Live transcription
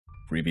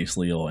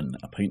Previously on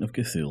A Pint of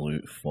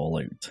Cthulhu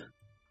Fallout.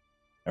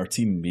 Our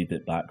team made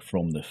it back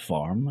from the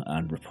farm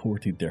and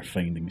reported their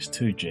findings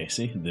to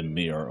Jesse, the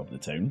mayor of the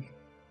town,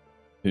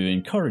 who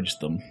encouraged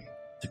them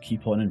to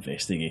keep on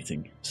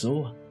investigating.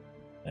 So,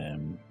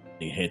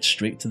 they head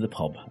straight to the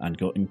pub and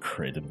got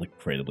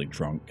incredibly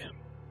drunk.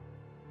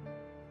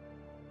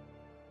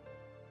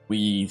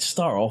 We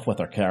start off with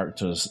our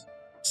characters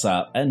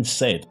sat in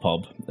said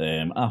pub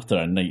after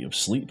a night of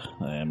sleep.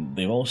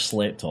 They've all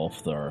slept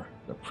off their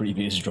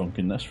previous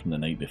drunkenness from the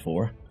night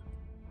before,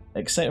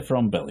 except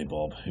from Billy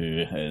Bob,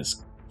 who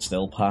is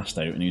still passed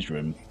out in his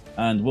room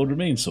and will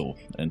remain so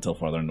until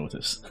further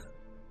notice.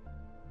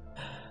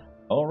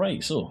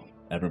 Alright, so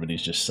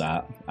everybody's just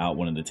sat at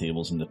one of the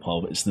tables in the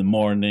pub. It's the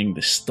morning,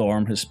 the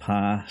storm has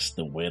passed,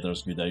 the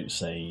weather's good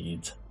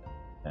outside,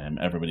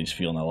 everybody's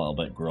feeling a little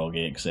bit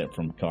groggy except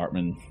from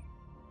Cartman,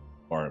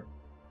 or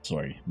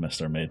sorry,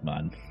 Mr.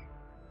 Medman.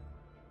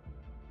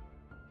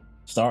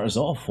 Start us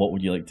off, what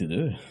would you like to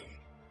do?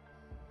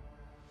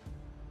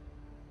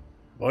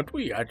 What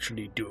we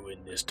actually do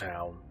in this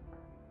town?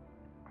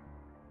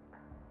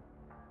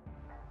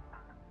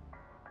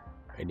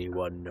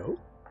 Anyone know?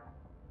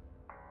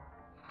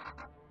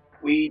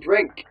 We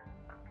drink.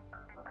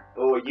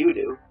 Or you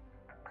do.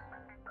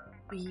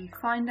 We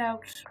find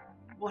out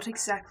what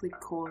exactly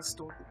caused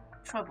all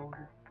the trouble.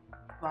 The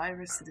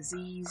virus, the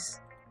disease,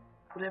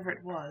 whatever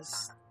it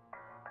was.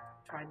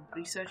 Try and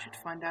research it,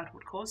 find out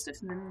what caused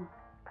it, and then,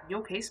 in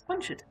your case,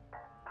 punch it.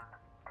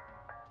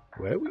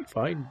 Where we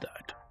find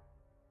that?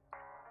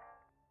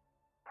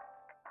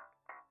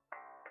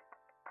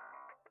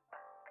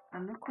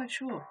 I'm not quite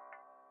sure.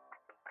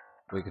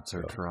 We could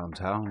search around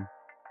town.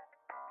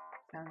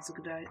 Sounds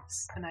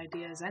an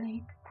idea as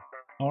any.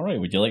 Alright,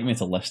 would you like me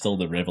to list all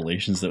the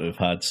revelations that we've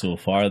had so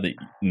far that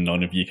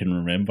none of you can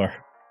remember?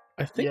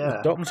 I think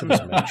the doctor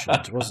was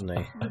mentioned, wasn't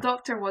he? The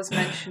doctor was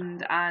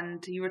mentioned,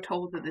 and you were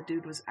told that the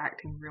dude was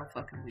acting real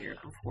fucking weird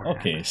before.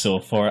 Okay, so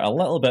for a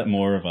little bit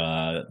more of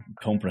a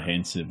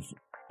comprehensive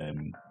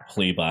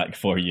playback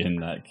for you in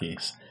that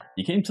case,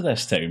 you came to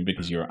this town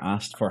because you were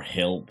asked for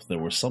help. There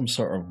was some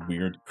sort of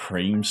weird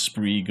crime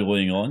spree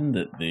going on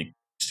that the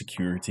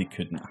security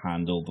couldn't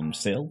handle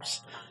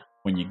themselves.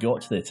 When you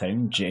got to the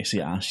town, Jesse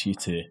asked you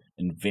to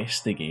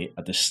investigate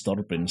a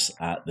disturbance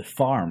at the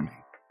farm.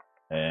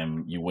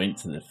 You went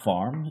to the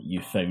farm,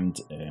 you found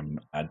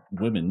a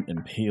woman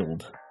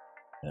impaled,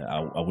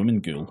 a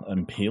woman ghoul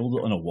impaled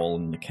on a wall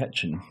in the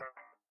kitchen.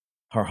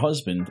 Her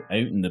husband,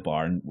 out in the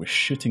barn, was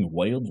shooting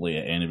wildly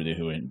at anybody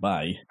who went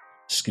by,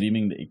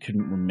 screaming that he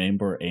couldn't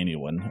remember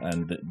anyone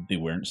and that they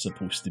weren't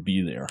supposed to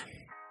be there.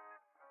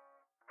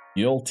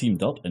 You all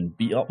teamed up and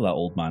beat up that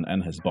old man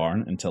in his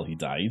barn until he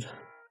died.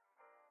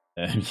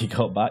 You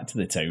got back to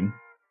the town,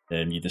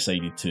 and you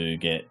decided to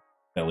get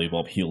Billy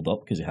Bob healed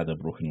up because he had a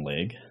broken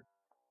leg.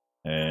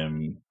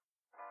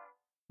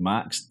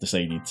 Max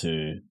decided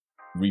to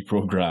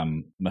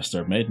reprogram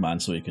Mr. Medman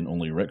so he can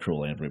only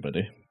rickroll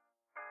everybody.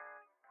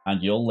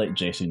 And you all let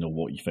Jesse know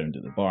what you found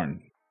at the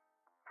barn.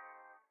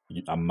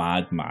 A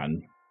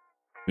madman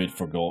who had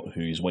forgot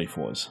who his wife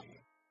was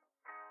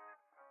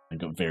and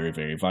got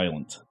very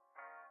violent.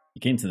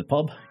 You came to the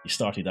pub, you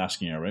started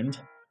asking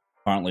around.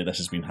 Apparently this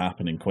has been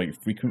happening quite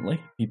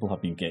frequently. People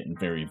have been getting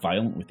very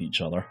violent with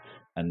each other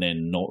and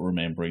then not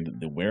remembering that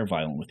they were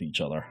violent with each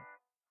other,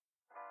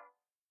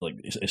 like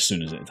as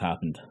soon as it had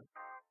happened.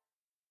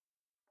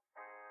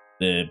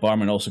 The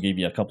barman also gave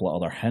you a couple of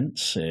other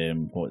hints.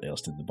 What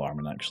else did the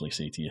barman actually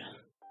say to you?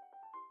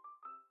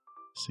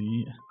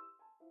 See?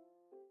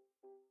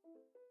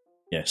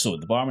 Yeah, so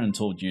the barman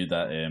told you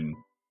that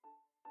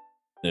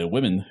the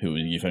woman who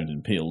you found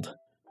impaled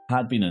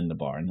had been in the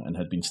barn and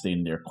had been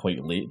staying there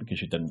quite late because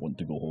she didn't want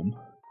to go home.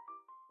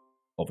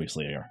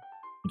 Obviously,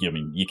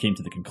 you came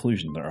to the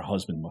conclusion that her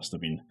husband must have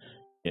been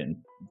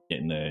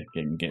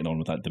getting on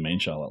with that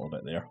dementia a little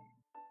bit there.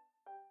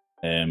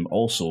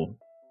 Also,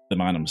 the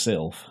man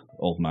himself,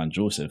 Old Man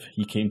Joseph,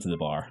 he came to the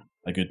bar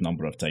a good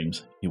number of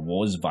times. He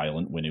was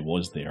violent when he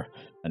was there,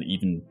 and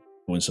even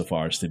going so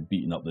far as to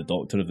beating up the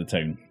doctor of the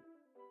town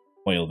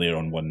while there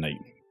on one night.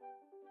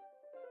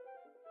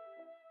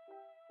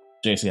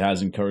 Jesse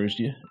has encouraged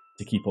you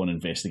to keep on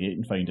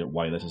investigating, find out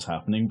why this is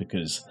happening,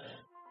 because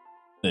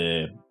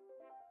the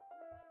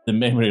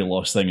memory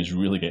loss thing is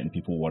really getting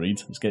people worried.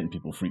 It's getting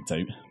people freaked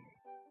out.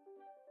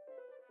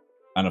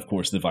 And of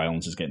course the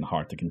violence is getting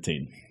hard to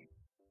contain.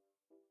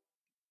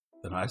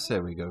 Then I say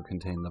we go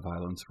contain the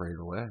violence right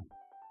away.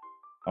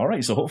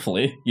 Alright, so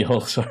hopefully you all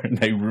sort of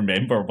now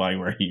remember why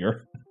we're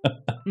here.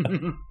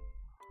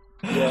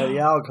 Yeah, the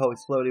alcohol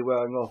is slowly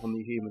wearing off on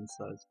the human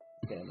side.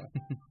 Yeah, no.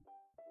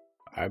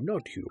 I'm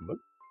not human.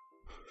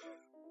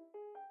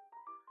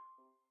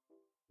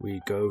 We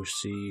go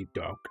see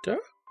doctor?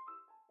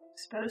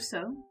 Suppose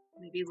so.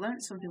 Maybe he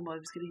learned something while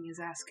he was getting his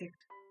ass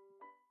kicked.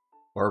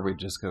 Or we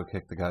just go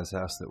kick the guy's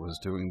ass that was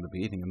doing the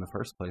beating in the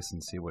first place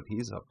and see what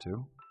he's up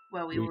to.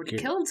 Well, we already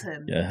killed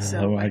him. Yeah,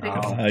 so I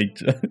think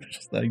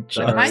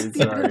it might be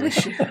a good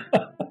issue.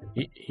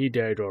 He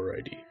died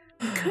already.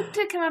 We could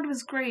take him out of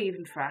his grave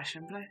in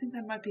fashion, but I think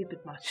that might be a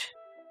bit much.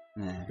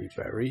 We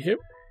bury him?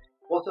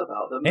 What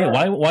about the Hey,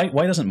 man?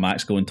 why doesn't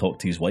Max go and talk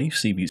to his wife,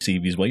 see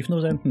if his wife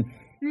knows anything?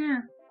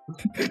 Yeah.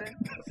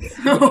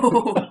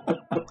 Oh.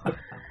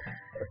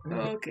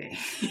 Okay.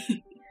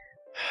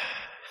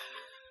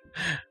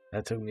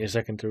 That took me a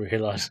second to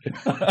realize.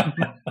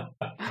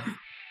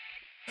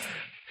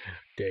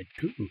 Dead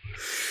too.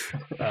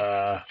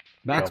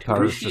 Max Dr.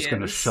 Power's just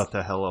going to Yes. shut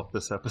the hell up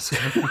this episode.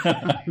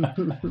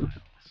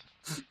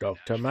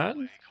 Dr.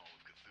 Man?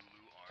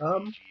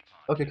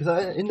 Okay,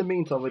 because in the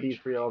meantime, where these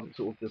three are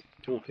sort of just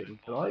talking,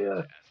 can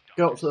I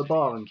go up to the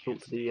bar and talk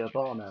to the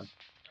barman?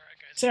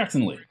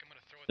 Certainly.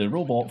 The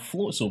robot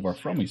floats over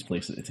from his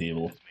place at the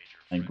table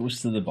and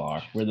goes to the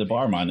bar, where the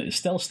barman is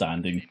still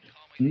standing.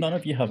 None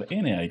of you have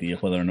any idea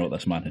whether or not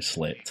this man has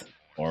slept,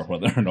 or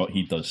whether or not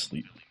he does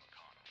sleep.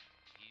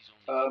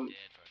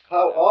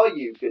 How are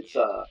you, good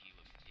sir?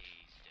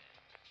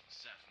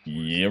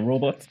 Yeah,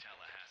 robot?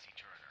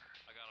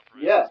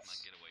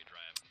 Yes.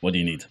 What do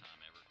you need?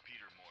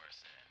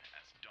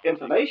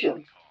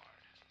 Information.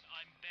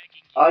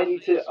 I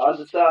need to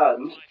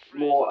understand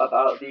more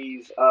about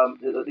these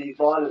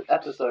violent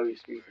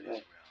episodes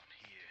recently.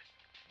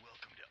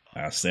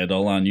 I said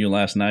all I knew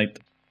last night.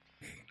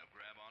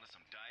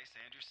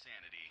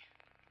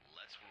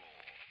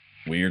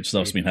 Weird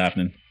stuff's been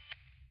happening.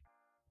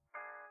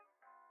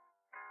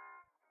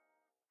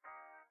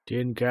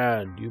 Tin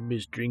Can, you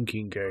miss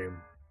drinking game.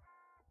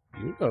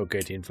 You don't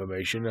get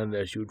information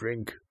unless you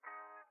drink.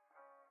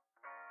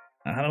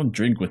 I don't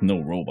drink with no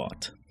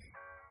robot.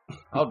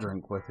 I'll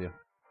drink with you.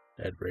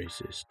 That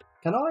racist.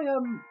 Can I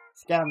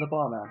scan the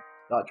barman?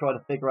 Like try to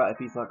figure out if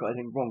he's like got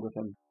anything wrong with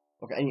him,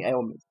 or got any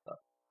ailments and stuff.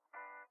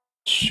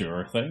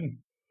 Sure thing.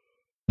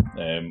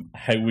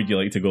 How would you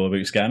like to go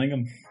about scanning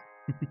him?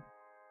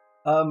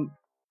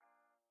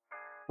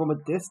 From a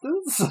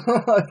distance,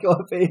 I've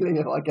got a feeling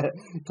if I get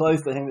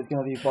close to him, it's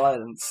going to be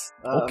violence.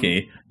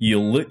 Okay, you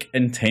look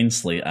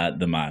intensely at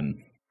the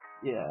man.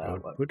 Yeah.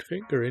 Don't put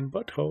finger in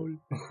butthole.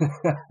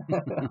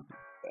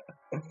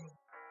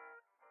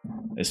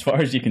 As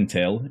far as you can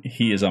tell,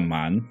 he is a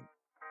man.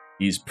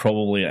 He's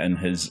probably in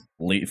his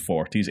late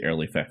 40s,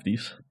 early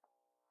 50s.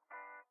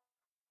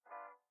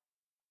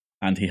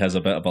 And he has a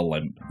bit of a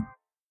limp.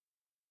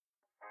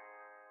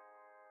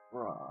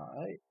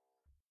 Right.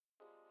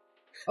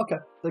 Okay,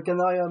 so can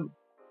I,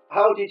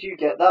 how did you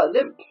get that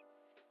limp?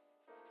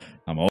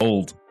 I'm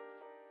old.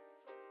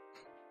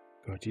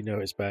 God, you know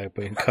it's bad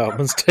when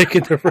Cartman's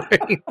taking the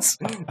reins.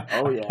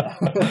 Oh,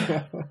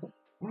 yeah.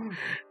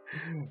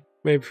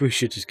 Maybe we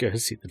should just go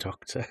and see the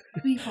doctor.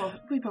 We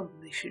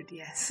probably should,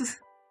 yes.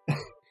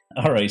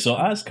 Alright, so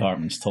as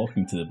Cartman's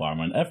talking to the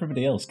barman,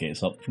 everybody else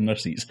gets up from their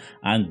seats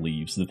and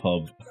leaves the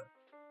pub.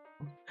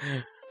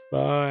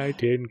 Bye,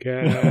 Tin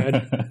Can.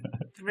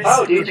 The risk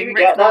How of did getting you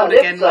Rick get that Bond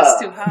again lip, was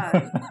sir? too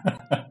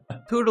high.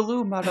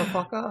 Toodaloo,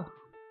 motherfucker.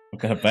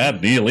 Okay,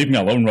 bad deal. Leave me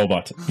alone,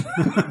 robot.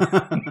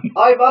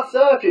 I must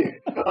serve you.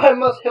 I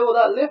must heal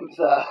that limp,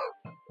 sir.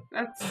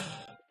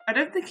 I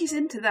don't think he's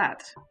into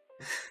that.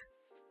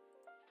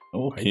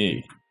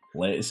 Okay,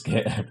 let's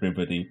get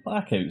everybody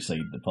back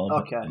outside the pub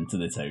Okay. into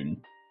the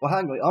town. Well,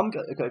 hang on.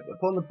 Okay.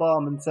 Upon the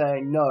barman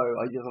saying no,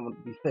 I just want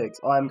to be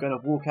fixed. I am going to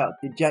walk out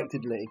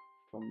dejectedly.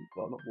 Not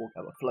walk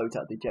out, but float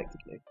out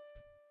dejectedly.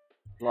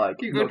 Like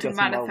You're going not to getting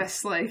my-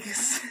 manifest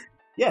legs.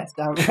 Yes,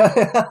 damn.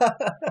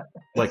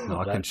 Like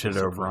knocking That's shit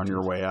over on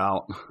your way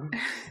out.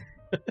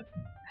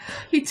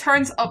 He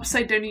turns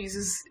upside down and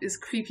uses his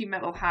creepy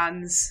metal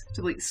hands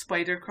to like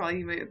spider crawl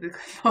him out of the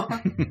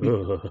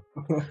car.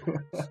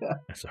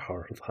 Ugh, that's a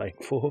horrifying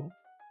form.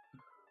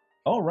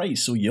 Alright,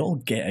 so you all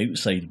get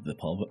outside of the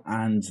pub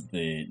and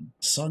the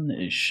sun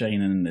is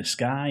shining in the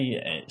sky.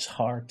 It's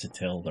hard to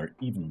tell there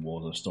even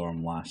was a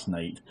storm last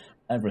night.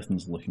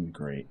 Everything's looking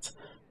great.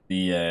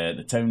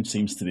 The town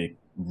seems to be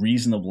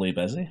reasonably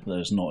busy.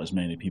 There's not as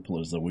many people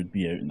as there would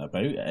be out and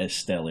about. It is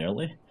still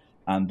early.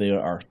 And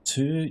there are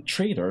two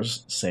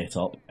traders set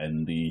up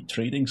in the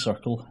trading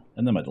circle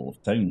in the middle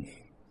of town.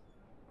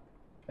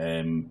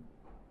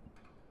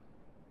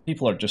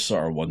 People are just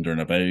sort of wandering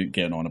about,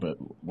 getting on about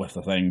with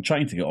the thing,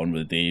 trying to get on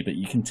with the day, but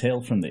you can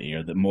tell from the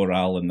air that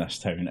morale in this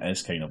town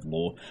is kind of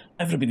low.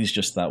 Everybody's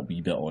just that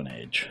wee bit on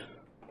edge.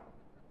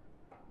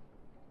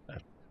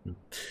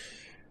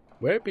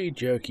 Where be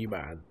Jerky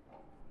Man?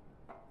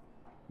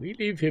 We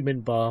leave him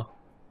in bar.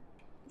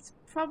 He's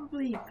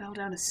probably fell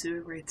down a sewer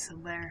grate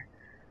somewhere.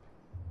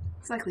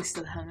 He's likely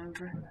still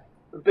hungover.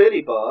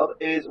 Billy Bob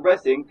is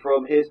resting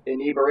from his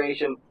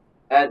inebriation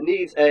and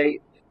needs a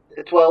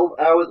 12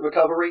 hours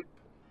recovery.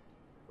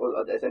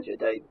 Or essentially a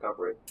day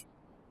recovery.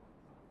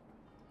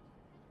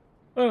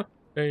 Oh,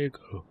 there you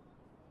go.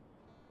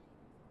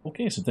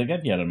 Okay, so to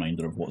give you a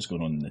reminder of what's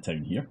going on in the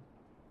town here,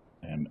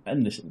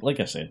 and this, like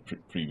I said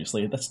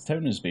previously, this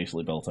town is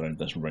basically built around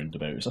this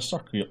roundabout. It's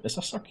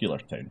a circular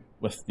town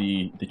with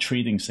the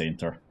trading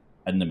centre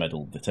in the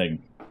middle of the town.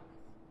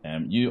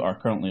 You are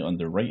currently on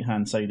the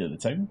right-hand side of the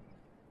town.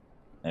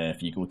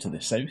 If you go to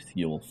the south,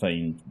 you will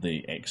find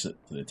the exit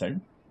to the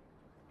town.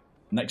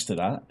 Next to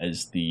that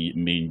is the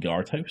main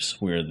guardhouse,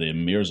 where the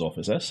mayor's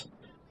office is.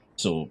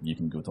 So you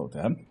can go talk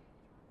to him.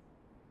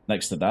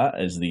 Next to that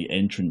is the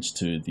entrance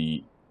to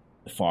the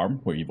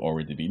farm where you've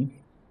already been.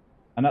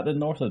 And at the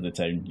north of the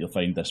town, you'll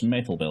find this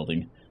metal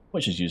building,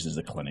 which is used as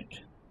the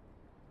clinic.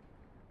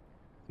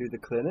 To the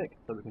clinic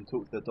so we can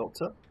talk to the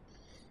doctor.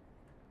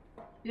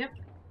 Yep,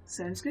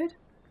 sounds good.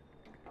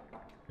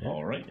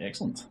 Alright,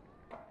 excellent.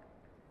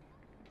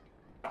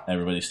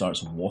 Everybody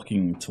starts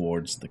walking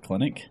towards the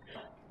clinic.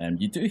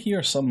 You do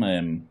hear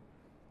some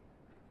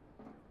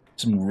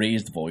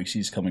raised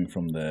voices coming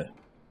from the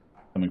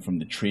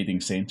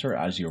trading centre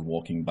as you're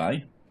walking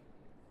by,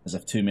 as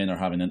if two men are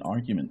having an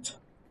argument.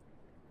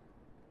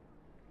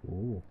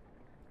 Ooh.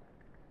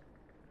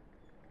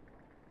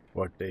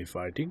 What they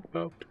fighting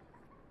about?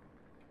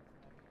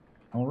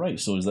 Alright,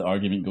 so is the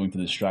argument going to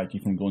distract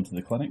you from going to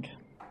the clinic?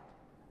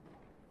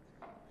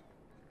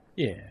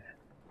 Yeah.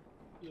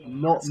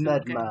 Not let's go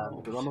get Medman,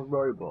 involved. because I'm a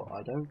robot.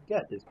 I don't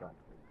get this guy.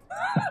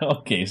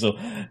 Okay, so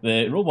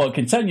the robot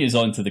continues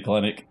on to the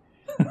clinic.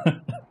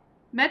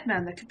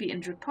 Medman, there could be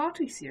injured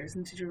parties here.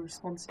 Isn't it your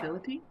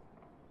responsibility?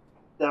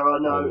 There are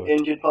no Oh.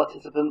 injured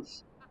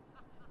participants.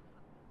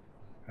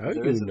 How There do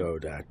you isn't. know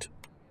that?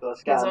 So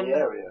scan It's the on-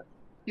 area.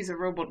 He's a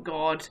robot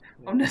god,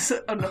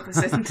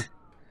 omnipotent,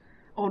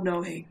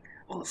 all-knowing,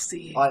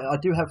 all-seeing. I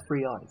do have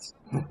 3 eyes.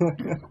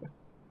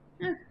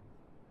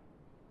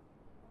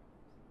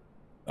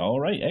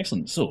 Alright,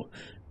 excellent. So,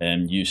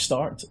 you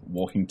start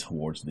walking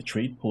towards the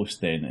trade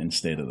post then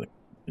instead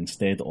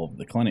of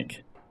the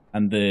clinic.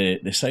 And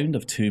the sound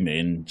of two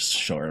men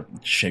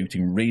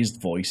shouting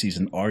raised voices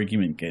and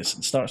argument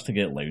starts to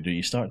get louder.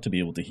 You start to be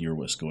able to hear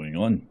what's going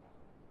on.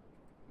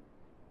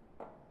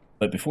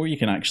 But before you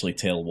can actually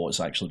tell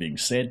what's actually being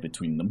said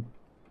between them,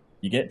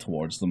 you get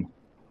towards them,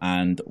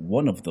 and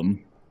one of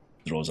them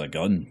draws a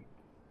gun.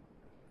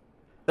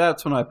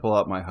 That's when I pull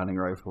out my hunting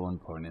rifle and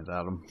point it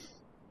at him.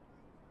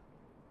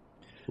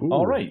 Ooh,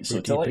 Alright,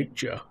 so pretty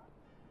picture.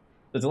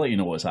 to let you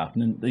know what's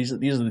happening, these are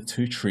the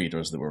two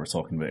traders that we were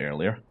talking about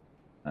earlier.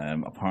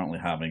 Apparently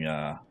having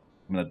a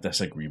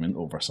disagreement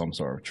over some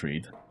sort of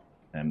trade.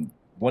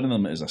 One of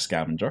them is a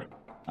scavenger,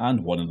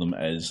 and one of them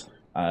is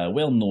a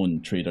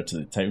well-known trader to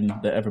the town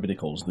that everybody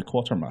calls the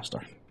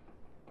Quartermaster.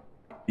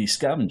 The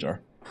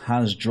scavenger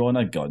has drawn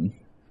a gun,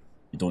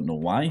 you don't know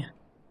why,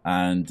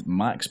 and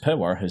Max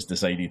Power has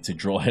decided to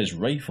draw his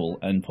rifle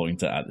and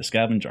point it at the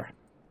scavenger.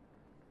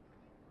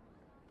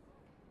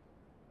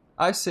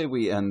 I say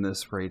we end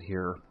this right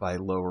here by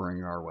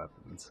lowering our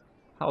weapons.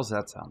 How's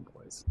that sound,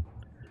 boys?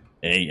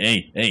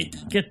 Hey,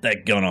 get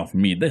that gun off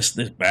me. This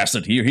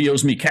bastard here, he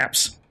owes me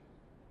caps.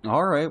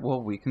 Alright,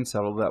 well, we can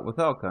settle that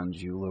without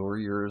guns. You lower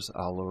yours,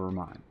 I'll lower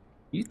mine.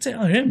 You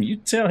tell him, you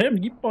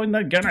point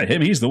that gun at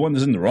him, he's the one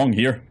that's in the wrong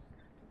here.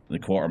 The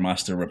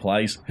quartermaster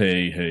replies,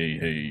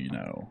 Hey,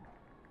 now.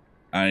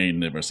 I ain't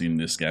never seen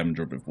this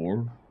scavenger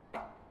before.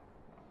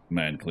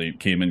 Man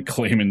came in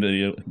claiming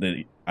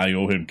that I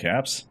owe him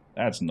caps.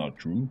 That's not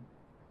true.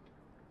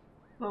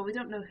 Well, we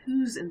don't know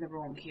who's in the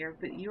wrong here,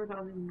 but you're the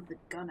only one with the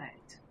gun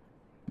out.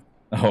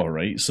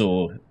 Alright,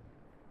 so...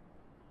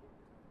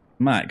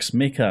 Max,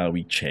 make a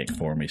wee check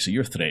for me. So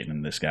you're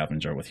threatening the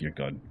scavenger with your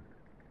gun.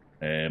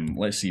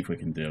 Let's see if we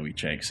can do a wee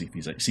check, see if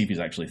he's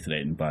actually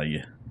threatened by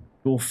you.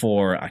 Go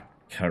for a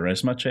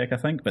charisma check, I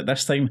think, but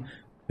this time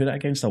put it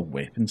against a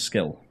weapon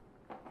skill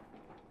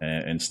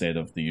instead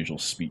of the usual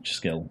speech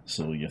skill.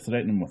 So you're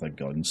threatening with a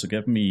gun, so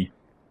give me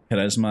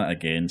charisma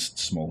against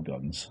small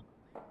guns.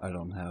 I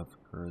don't have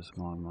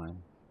charisma on mine.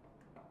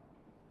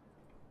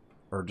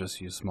 Or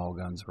just use small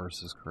guns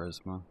versus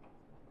charisma.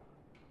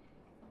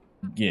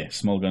 Yeah,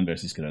 small gun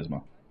versus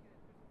charisma.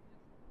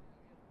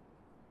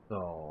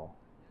 So...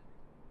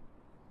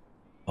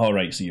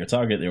 Alright, so your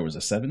target there was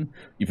a 7.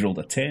 You've rolled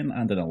a 10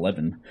 and an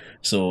 11.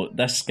 So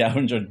this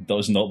scavenger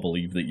does not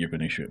believe that you're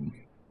going to shoot him.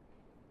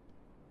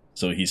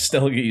 So he's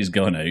still got his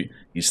gun out.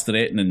 He's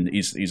threatening.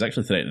 He's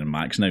actually threatening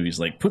Max now. He's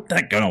like, "Put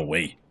that gun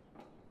away."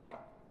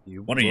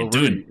 What are you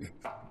doing?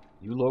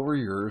 You lower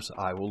yours,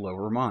 I will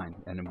lower mine,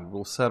 and we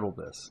will settle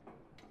this.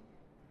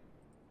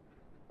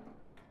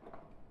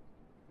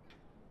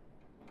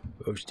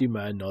 Posty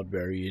man not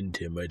very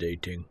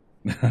intimidating.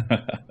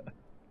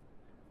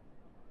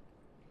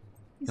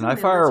 Can I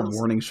fire a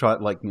warning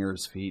shot like near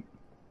his feet?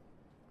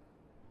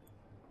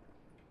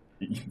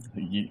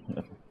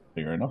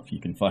 Fair enough. You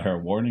can fire a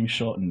warning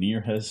shot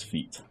near his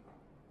feet.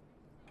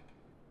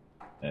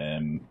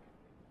 Go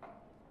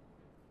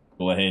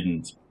ahead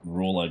and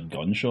roll a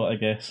gunshot, I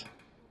guess.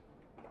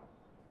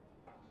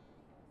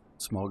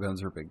 Small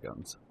guns or big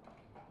guns?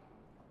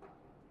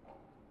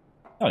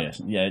 Oh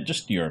yes, yeah.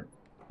 Just you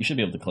should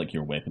be able to click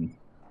your weapon.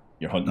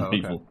 You're hunting Oh, okay.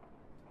 people.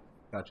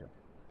 Gotcha.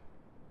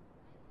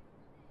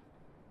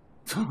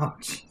 Oh,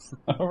 jeez.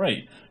 All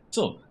right.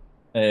 So,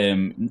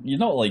 you're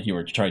not like you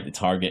were trying to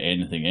target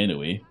anything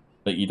anyway,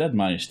 but you did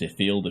manage to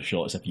fail the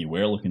shot as if you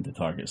were looking to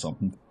target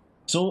something.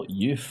 So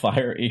you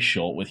fire a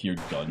shot with your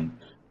gun,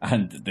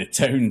 and the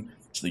town.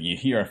 So you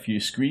hear a few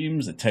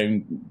screams.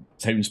 The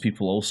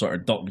townspeople all sort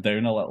of duck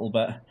down a little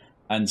bit,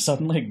 and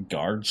suddenly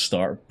guards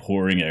start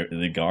pouring out of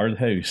the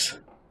guardhouse.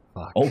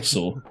 Fuck.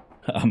 Also,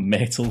 a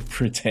metal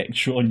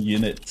Protectron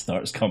unit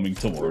starts coming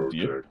toward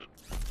you,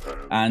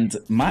 and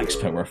Max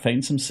Power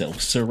finds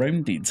himself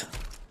surrounded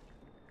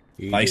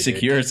by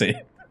security.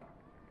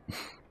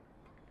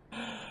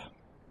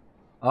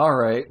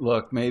 Alright,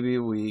 look, maybe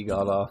we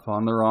got off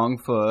on the wrong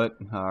foot.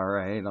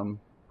 Alright,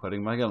 I'm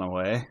putting my gun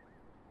away.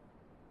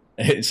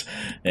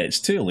 It's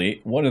too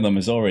late. One of them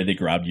has already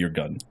grabbed your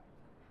gun.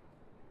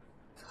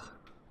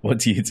 What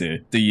do you do?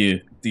 Do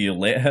you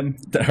let him?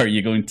 Are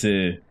you going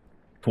to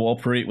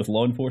cooperate with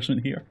law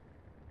enforcement here?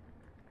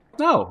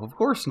 No, of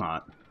course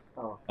not.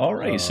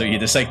 Alright, so you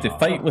decide to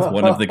fight with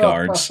one of the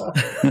guards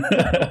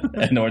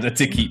in order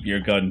to keep your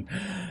gun.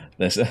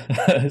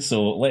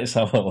 So let's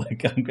have a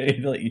look. I'm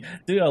going to let you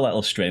do a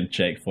little strength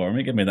check for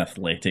me. Give me an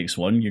athletics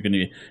one. You're going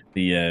to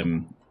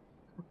be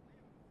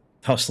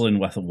tussling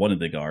with one of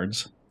the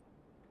guards.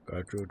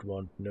 Gertrude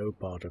want no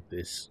part of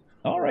this.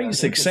 Alright,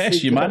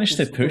 success. You managed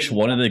to push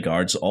one of the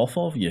guards off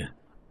of you.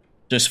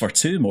 Just for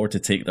two more to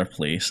take their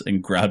place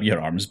and grab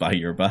your arms by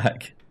your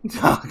back.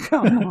 Oh,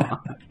 come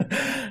on.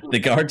 The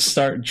guards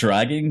start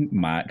dragging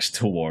Max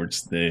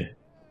towards the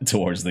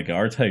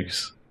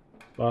guardhouse.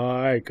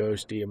 Bye,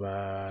 ghosty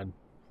man.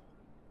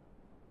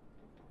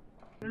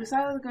 It was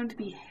either going to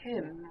be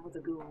him or the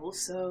ghoul,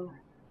 so...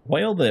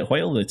 While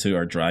the two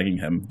are dragging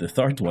him, the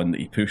third one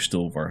that he pushed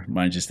over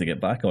manages to get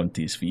back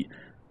onto his feet,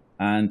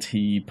 and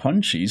he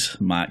punches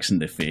Max in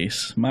the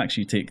face. Max,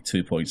 you take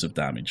 2 points of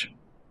damage.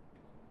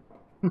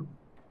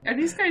 Are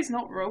these guys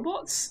not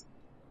robots?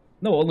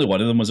 No, only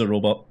one of them was a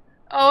robot.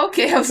 Oh,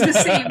 okay, I was going to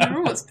say, the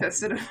robot's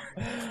pissed at him.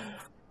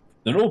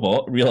 The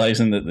robot,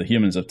 realising that the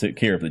humans have took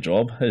care of the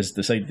job, has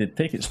decided to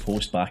take its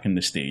post back in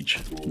the stage,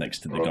 next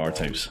to the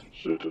guardhouse.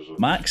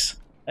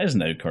 Max is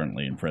now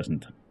currently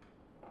imprisoned.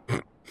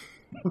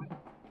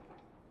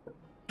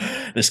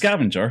 The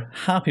scavenger,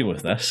 happy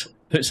with this,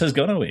 puts his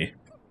gun away.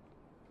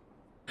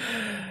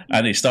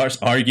 And he starts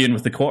arguing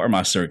with the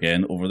quartermaster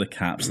again over the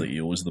caps that he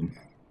owes them.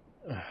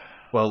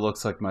 Well,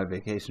 looks like my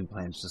vacation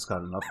plans just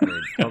got an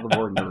upgrade. Tell the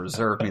warden to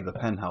reserve me the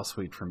penthouse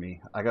suite for me.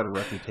 I got a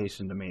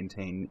reputation to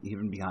maintain,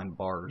 even behind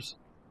bars.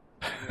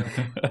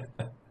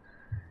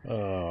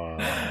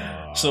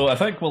 So I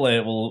think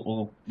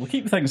we'll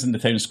keep things in the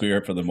town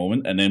square for the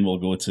moment, and then we'll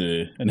go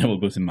to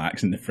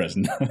Max in the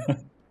prison.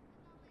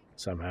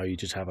 Somehow you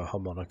just have a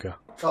harmonica.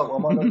 Oh,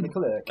 am I not the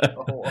clerk?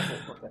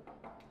 Okay.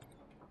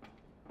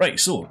 Right,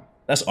 so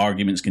this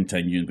argument's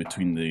continuing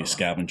between the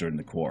scavenger and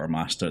the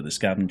quartermaster. The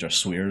scavenger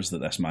swears that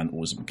this man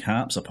owes him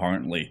caps.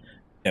 Apparently,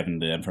 given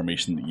the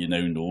information that you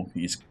now know,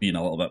 he's being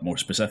a little bit more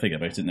specific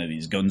about it now that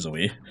his gun's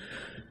away.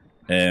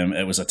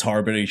 It was a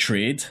Tarberry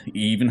trade. He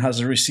even has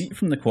a receipt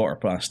from the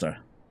quartermaster.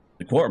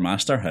 The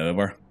quartermaster,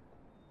 however,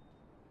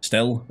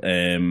 still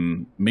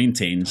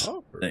maintains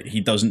that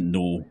he doesn't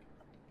know.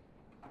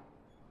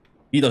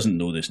 He doesn't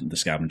know the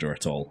scavenger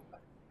at all.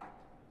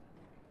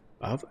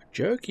 I've a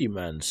jerky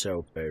man,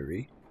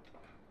 Selberry.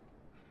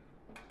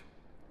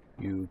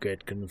 You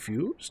get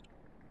confused?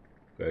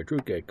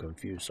 Gertrude get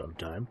confused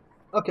sometime.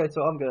 Okay,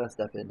 so I'm going to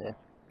step in here.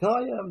 Can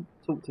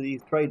I talk to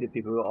these traded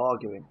people who are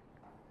arguing?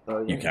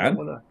 So, You I can.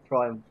 want to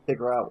try and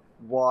figure out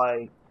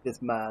why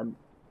this man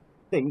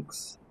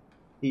thinks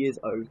he is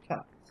owed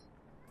caps.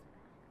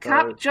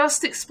 Cap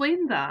just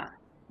explained that.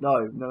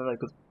 No,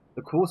 because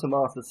the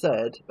quartermaster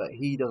said that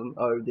he doesn't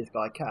owe this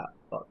guy cap,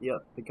 but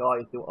the guy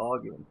is still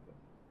arguing.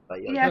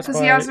 Yeah, because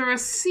he has a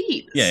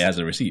receipt. Yeah, he has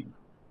a receipt.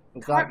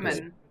 Exactly.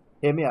 Cartman.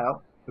 Hear me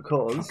out,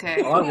 because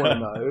Okay. what I want to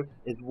know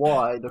is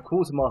why the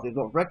quartermaster is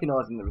not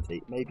recognising the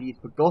receipt. Maybe he's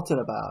forgotten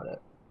about it.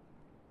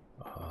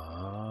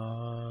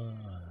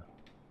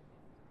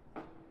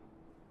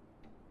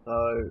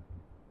 So,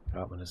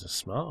 Cartman is a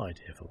smart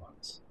idea for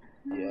once.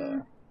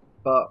 yeah.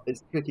 But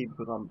it's tricky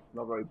because I'm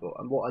not a robot.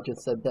 And what I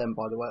just said then,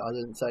 by the way, I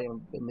didn't say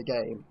in the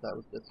game. That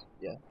was just,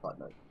 side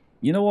note.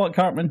 You know what,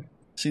 Cartman?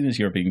 Seeing as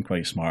you're being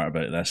quite smart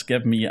about this,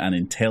 give me an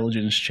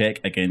intelligence check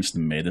against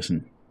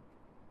medicine.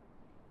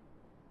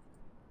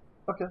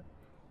 Okay.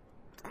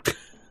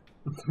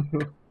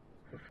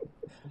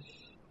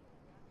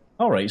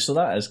 Alright, so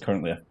that is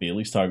currently a fail.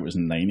 His target was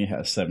 9, he hit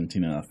a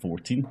 17 and a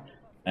 14.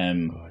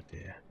 Oh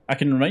dear. I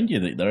can remind you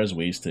that there is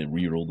ways to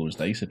re-roll those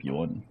dice if you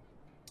want.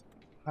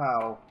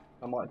 How?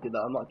 I might do that.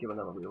 I might give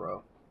another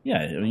reroll. Yeah,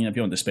 I mean, if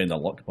you want to spend a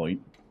luck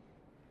point.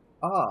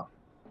 Ah.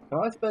 Can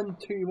I spend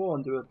 2 more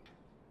and do a...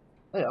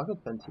 Hey, I can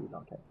spend 2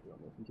 luck actually on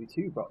this and do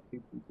 2 rolls.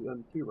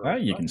 Ah,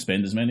 you right? can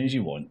spend as many as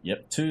you want.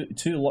 Yep, two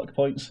luck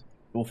points.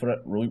 Go for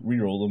it.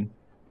 Re-roll them.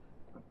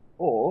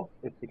 Or,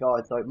 if the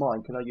guys don't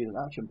mind, can I use an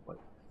action point?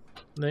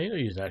 No, you don't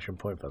use an action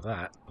point for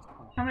that.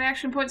 How many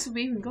action points have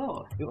we even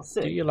got? You got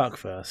 6. Do your luck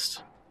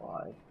first.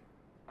 5.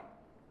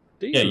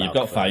 Do Yeah, your you've luck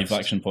got 5 first.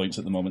 action points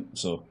at the moment,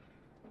 so...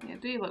 Yeah,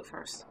 do you look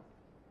first?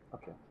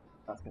 Okay.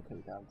 That's going to take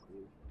me down to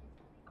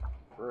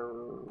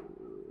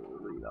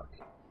 3 luck.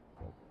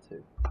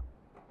 2.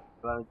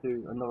 Can I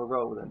do another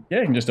roll then? Yeah,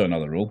 you can just do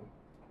another roll.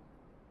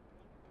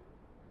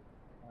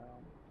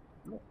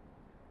 Yeah.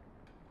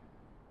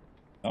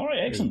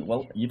 Alright, excellent.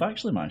 Well, you've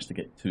actually managed to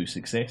get 2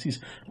 successes,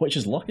 which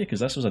is lucky because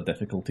this was a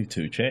difficulty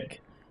 2 check.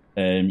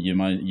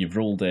 You've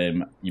rolled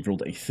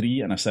a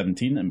 3 and a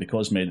 17, and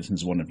because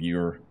medicine's one of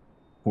your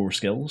core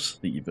skills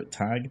that you've got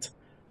tagged,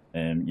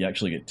 you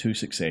actually get 2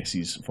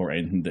 successes for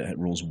anything that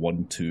rolls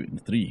 1, 2,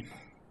 and 3.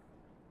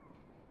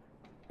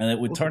 And it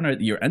would turn out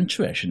that your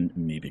intuition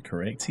may be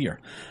correct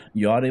here.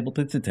 You are able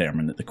to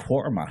determine that the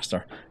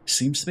quartermaster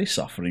seems to be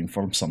suffering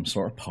from some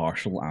sort of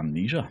partial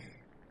amnesia.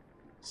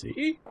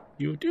 See?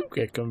 You do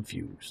get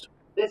confused.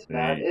 This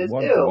man is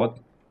what, ill.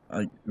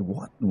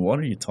 What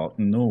are you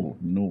talking?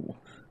 No.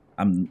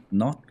 I'm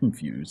not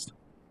confused.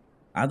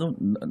 I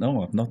don't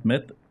know. I've not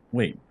met.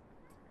 Wait,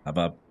 have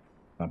I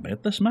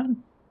met this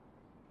man?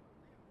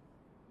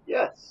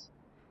 Yes.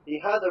 He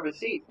has a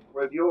receipt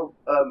with your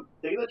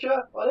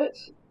signature on it.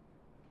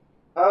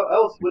 How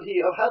else would he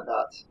have had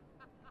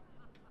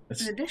that?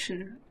 In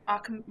addition,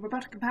 our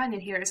robotic companion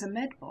here is a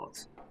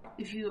medbot.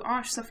 If you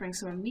are suffering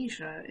some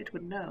amnesia, it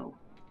would know.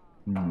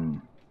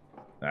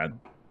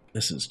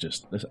 This is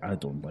just this. I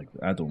don't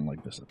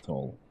like this at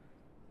all.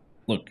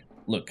 Look,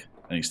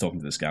 and he's talking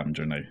to the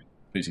scavenger now.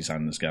 Puts his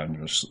hand on the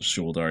scavenger's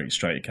shoulder. He's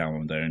trying to calm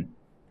him down.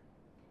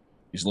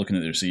 He's looking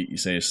at the receipt. He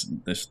says,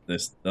 "This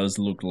does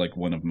look like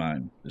one of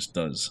mine. This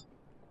does."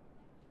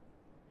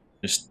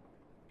 Just,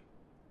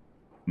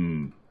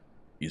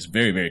 He's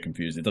very, very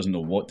confused. He doesn't know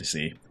what to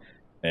say.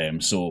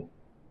 So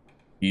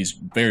he's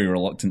very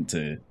reluctant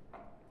to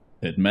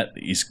admit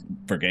that he's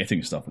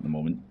forgetting stuff at the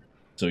moment.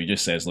 So he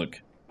just says,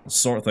 "Look, we'll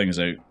sort things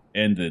out.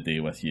 End of the day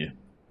with you.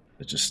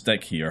 Let's just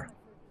stick here.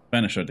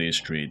 Finish our day's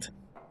trade.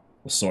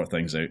 We'll sort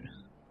things out."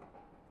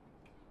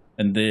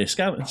 And the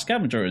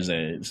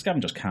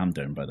scavenger's calmed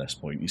down by this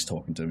point. He's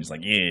talking to him. He's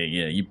like,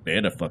 yeah, you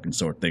better fucking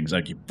sort things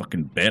out. You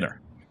fucking better.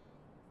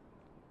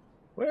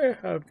 Where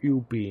have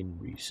you been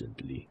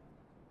recently?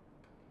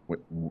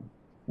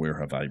 Where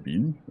have I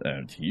been?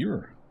 Out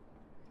here.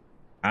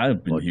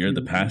 I've been What here do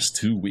the you past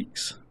 2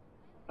 weeks.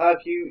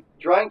 Have you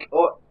drank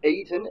or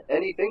eaten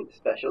anything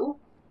special?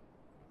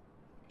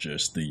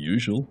 Just the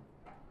usual.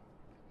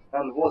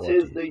 And what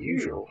is the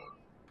usual?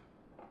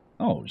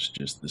 Oh, it's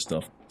just the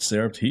stuff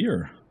served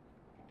here.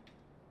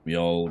 We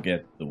all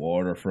get the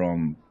water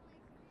from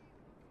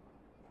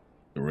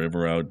the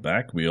river out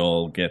back. We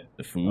all get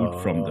the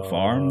food from the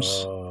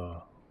farms.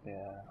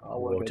 Yeah, I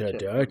want to Water check the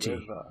dirty.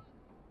 river.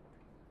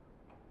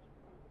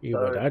 Even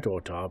So- that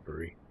ought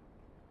robbery.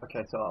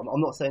 Okay, so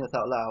I'm not saying this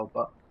out loud,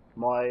 but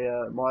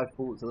my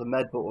thoughts as a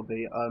medbot would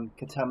be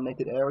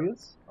contaminated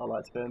areas. I'd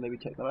like to go and maybe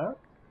check them out.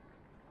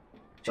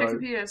 Check So-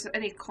 if he has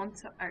any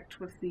contact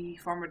with the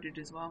farmer dude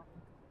as well.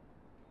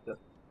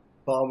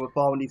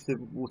 Farmer needs to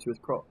water his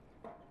crop.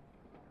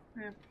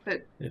 Yeah,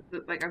 Yeah.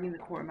 but like, I mean the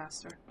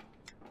quartermaster.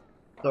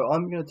 So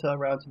I'm going to turn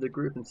around to the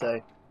group and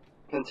say,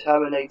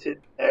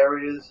 contaminated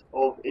areas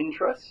of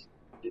interest,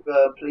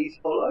 please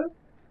follow.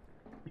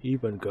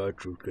 Even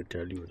Gertrude could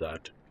tell you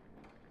that.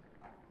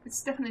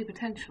 It's definitely a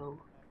potential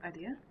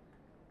idea.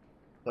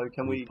 So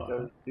can we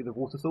go do the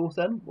water source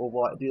then? Or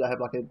what, do they have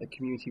like a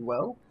community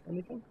well?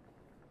 Anything?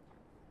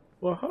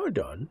 Well, hold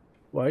on.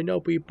 Why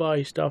not we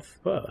buy stuff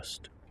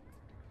first?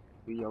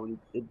 We already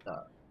did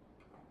that.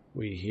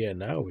 We here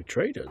now with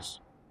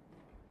traders.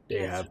 They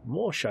Yes. have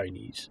more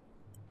shinies.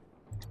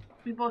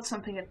 We bought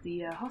something at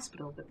the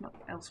hospital, but not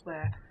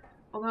elsewhere.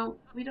 Although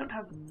we don't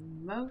have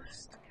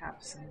most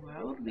caps in the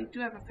world, we do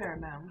have a fair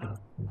amount.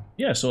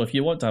 Yeah, so if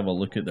you want to have a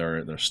look at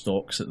their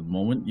stocks at the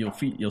moment,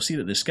 you'll see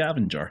that the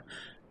scavenger,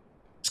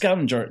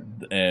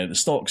 the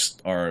stocks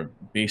are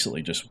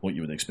basically just what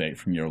you would expect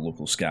from your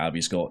local scav.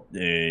 He's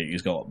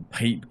got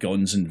pipe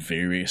guns in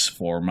various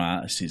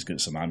formats. He's got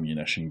some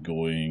ammunition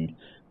going,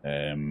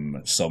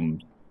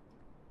 some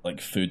like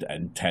food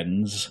in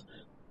tins,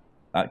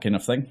 that kind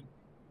of thing.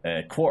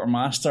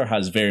 Quartermaster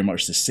has very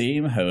much the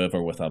same,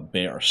 however with a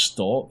better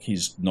stock.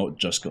 He's not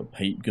just got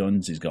pipe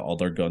guns, he's got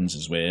other guns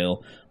as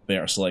well,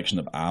 better selection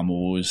of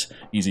ammos,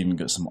 he's even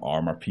got some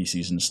armor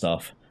pieces and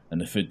stuff, and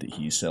the food that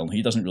he's selling.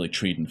 He doesn't really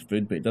trade in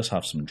food, but he does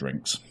have some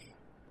drinks.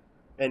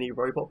 Any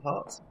robot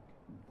parts?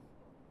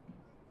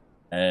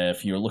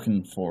 If you're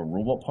looking for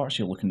robot parts,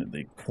 you're looking at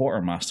the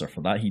Quartermaster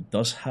for that. He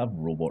does have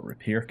robot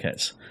repair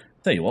kits.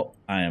 Tell you what,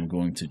 I am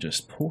going to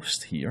just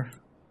post here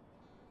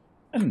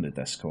in the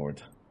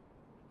Discord.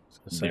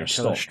 So Their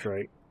tell us stock.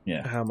 straight.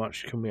 Yeah. How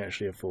much can we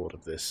actually afford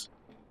of this?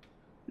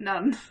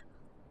 None.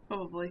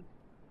 Probably.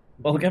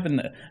 Well, given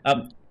that,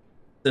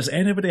 does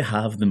anybody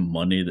have the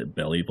money that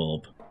Billy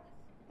Bob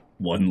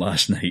won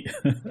last night?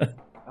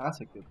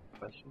 That's a good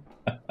question.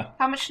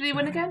 How much did he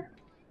win again?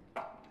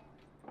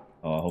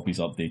 Oh, I hope he's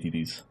updated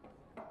his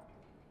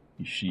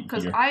sheet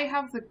Because here. I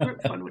have the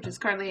group fund, which is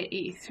currently at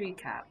 83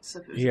 caps. So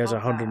if it was He has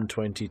above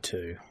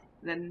 122. that,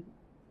 then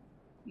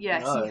yeah,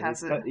 No, he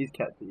has it. He's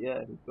kept it,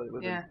 yeah. He's got it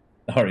with Yeah. him.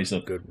 Alright, so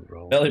Good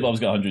roll. Billy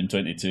Bob's got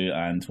 122,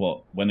 and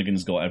what?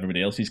 Winnigan's got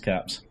everybody else's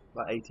caps.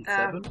 About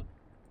 87.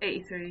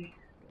 83.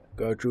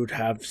 Gertrude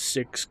have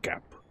 6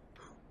 cap.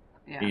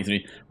 Yeah.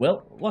 83.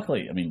 Well,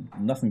 luckily, I mean,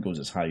 nothing goes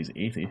as high as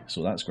 80,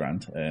 so that's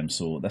grand.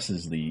 So this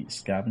is the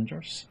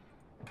Scavengers.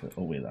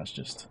 Oh wait, that's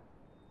just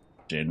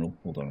general.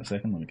 Hold on a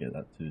second, let me get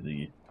that to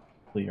the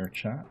player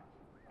chat.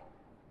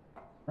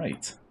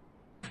 Right.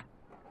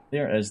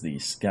 there is the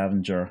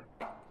scavenger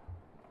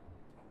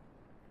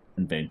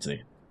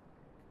inventory.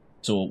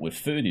 So with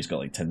food, he's got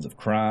like tins of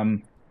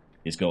cram.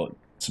 He's got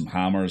some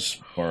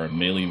hammers for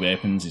melee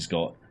weapons. He's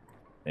got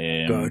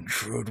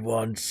Gertrude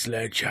wants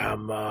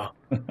sledgehammer.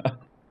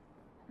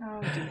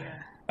 Oh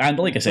dear. and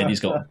like I said, he's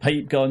got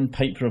pipe gun,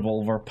 pipe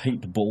revolver,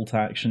 pipe bolt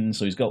action.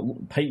 So he's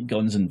got pipe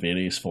guns in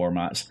various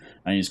formats,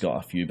 and he's got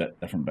a few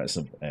different bits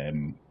of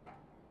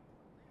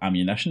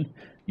ammunition.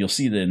 You'll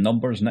see the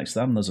numbers next to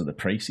them. Those are the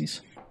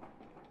prices.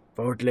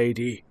 Boat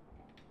lady.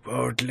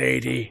 Boat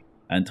lady.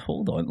 And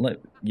hold on,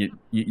 look,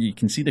 you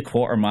can see the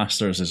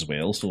quartermasters as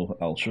well. So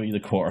I'll show you the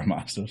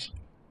quartermasters.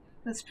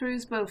 Let's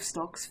peruse both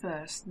stocks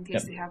first, in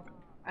case they have,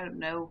 I don't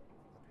know,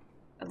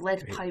 a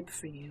lead pipe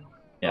for you.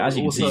 Yeah, as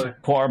you can see, Also-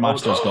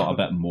 quartermasters got a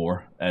bit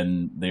more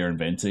in their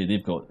inventory.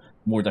 They've got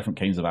more different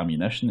kinds of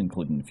ammunition,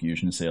 including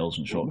fusion cells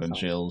and shotgun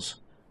shells.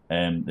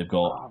 They've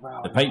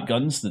got the pipe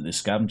guns that the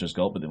scavengers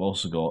got, but they've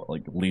also got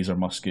like laser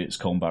muskets,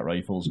 combat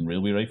rifles, and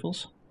railway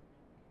rifles.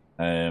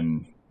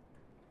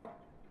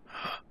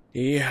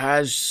 He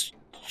has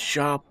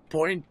sharp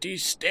pointy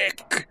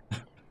stick.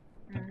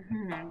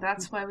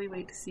 That's why we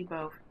wait to see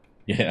both.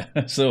 Yeah,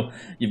 so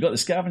you've got the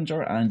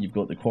scavenger and you've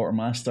got the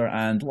quartermaster,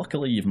 and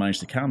luckily you've managed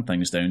to calm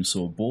things down,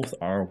 so both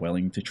are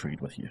willing to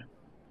trade with you.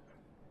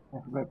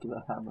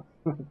 Regular hammer.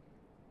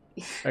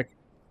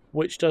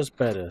 Which does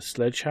better,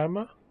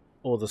 sledgehammer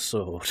or the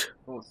sword?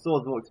 Well,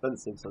 sword's more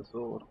expensive, so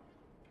sword.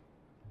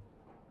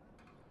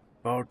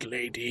 Boat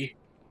lady.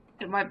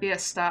 It might be a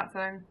stat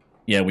thing.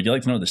 Yeah, would you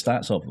like to know the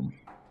stats of them?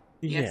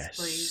 Yes,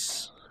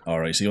 please.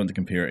 Alright, so you want to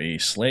compare a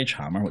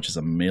sledgehammer, which is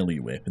a melee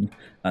weapon,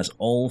 has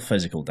all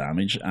physical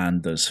damage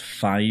and does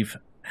 5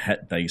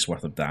 hit dice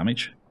worth of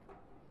damage.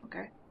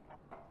 Okay.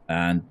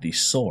 And the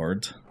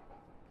sword...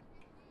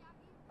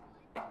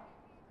 Where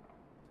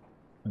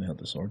the hell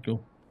did the sword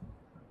go?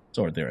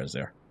 Sword, there is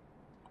there.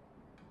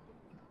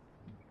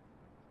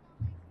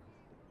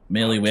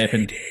 Melee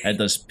weapon, it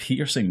does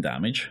piercing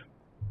damage.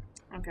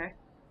 Okay.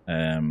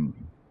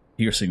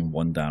 Piercing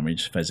 1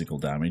 damage, physical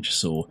damage,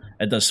 so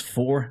it does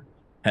 4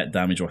 hit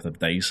damage worth of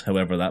dice.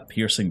 However, that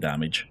piercing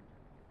damage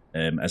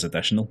is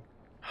additional.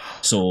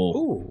 So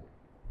Ooh.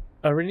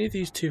 Are any of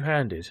these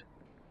two-handed?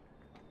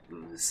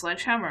 The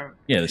sledgehammer.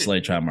 yeah, the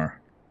sledgehammer.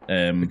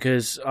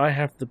 Because I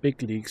have the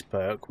Big Leagues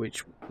perk,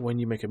 which, when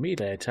you make a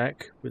melee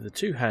attack with a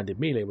two-handed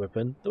melee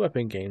weapon, the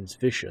weapon gains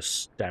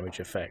vicious damage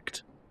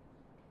effect.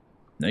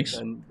 Nice.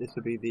 And this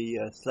would be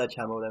the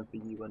sledgehammer then for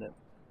you, wouldn't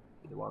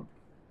it? The one.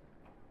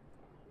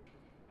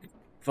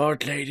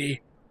 Fort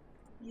lady.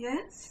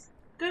 Yes?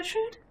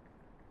 Gertrude?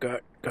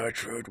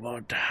 Gertrude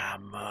want a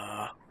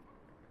hammer.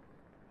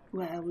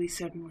 Well, we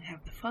certainly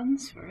have the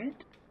funds for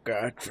it.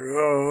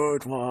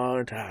 Gertrude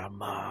want a I'd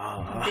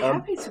hammer. be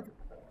happy to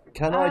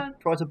Can I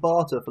try to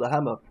barter for the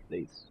hammer,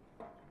 please?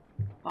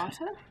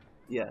 barter,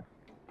 Yeah.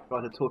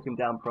 Try to talk him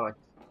down price.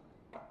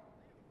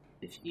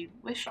 if you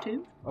wish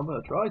to. I'm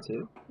gonna try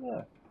to.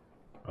 Yeah.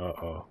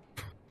 Uh-oh.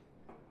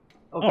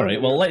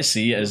 Alright, well let's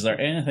see, is there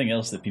anything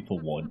else that people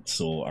want?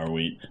 So are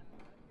we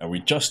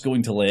just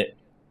going to let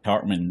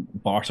Cartman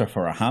barter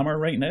for a hammer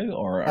right now,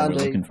 or are we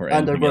looking for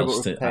anything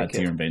else to add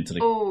to your inventory?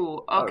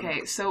 Oh,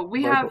 okay. So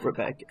we Robot have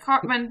repair.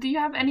 Cartman. Do you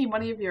have any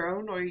money of your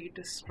own, or are you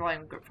just relying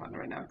on group fund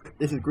right now?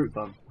 This is group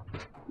fund.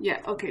 Yeah.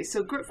 Okay.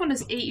 So group fund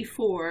is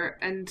 84,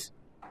 and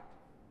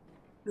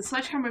the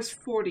sledgehammer is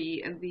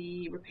 40, and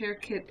the repair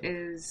kit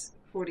is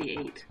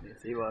 48.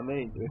 See what I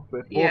mean?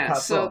 We're 4 Yeah,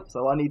 caps so- up,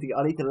 so I need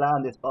to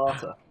land this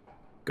barter.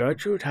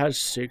 Gertrude has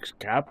 6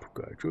 cap.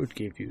 Gertrude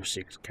give you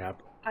 6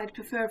 cap. I'd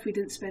prefer if we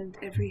didn't spend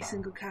every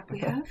single cap we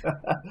have.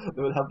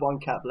 We'll have 1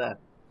 cap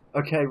left.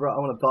 Okay, right, I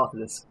want to barter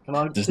this. Can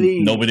I Does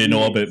please? nobody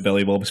know about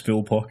Billy Bob's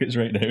full pockets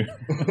right now?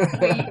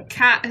 We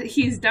can't.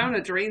 He's down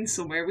a drain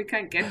somewhere. We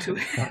can't get to I'm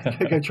it.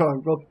 gonna go try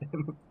and rob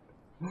him.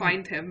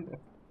 Find him.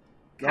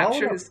 No, I Capture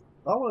wanna- his.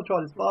 I want to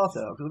try this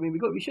barter because I mean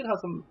we should have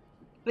some.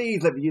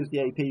 Please let me use the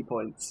AP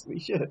points. We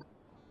should.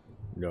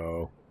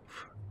 No.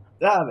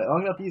 Damn it! I'm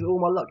gonna have to use all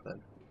my luck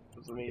then.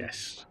 'Cause, I mean,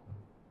 Yes.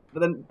 But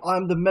then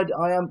I'm the med.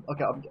 I am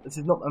okay. This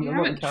is not. I'm You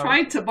not haven't in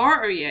tried to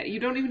barter yet. You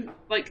don't even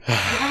like. You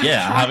haven't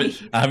Yeah,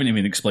 tried. I haven't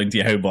even explained to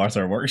you how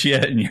barter works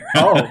yet. And you're...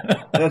 Oh,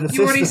 there's a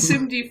You already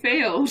system. assumed you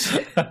failed.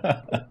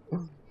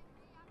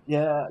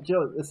 Yeah, do you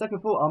know, the second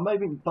thought,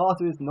 maybe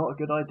barter is not a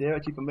good idea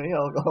actually for me.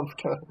 I'll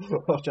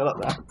shut up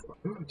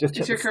now. Just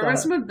check Is your the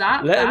stats. charisma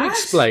that Let bad? him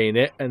explain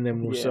it, and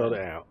then we'll Yeah. sort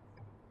it out.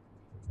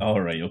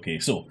 Alright, okay,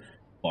 so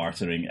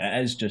bartering,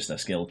 it is just a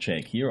skill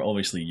check here.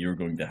 Obviously, you're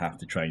going to have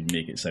to try and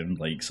make it sound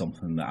like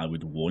something that I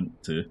would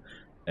want to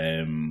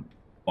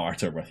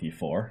barter with you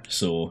for.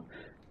 So,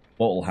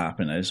 what will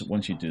happen is,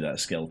 once you do that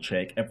skill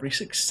check, every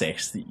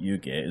success that you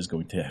get is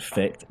going to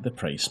affect the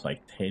price by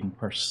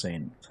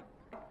 10%.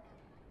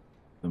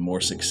 The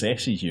more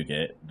successes you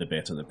get, the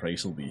better the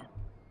price will be.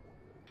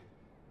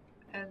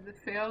 And the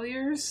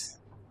failures?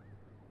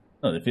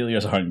 No, the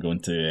failures aren't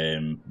going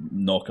to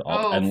knock it up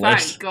Oh,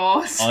 unless thank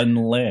God.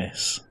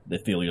 unless the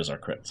failures are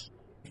crits.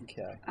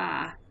 Okay.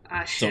 Ah,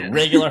 So shit.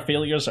 regular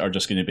failures are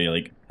just going to be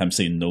like him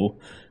saying no.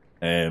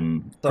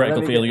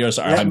 Critical failures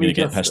are let I'm me going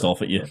to get just- pissed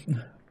off at you.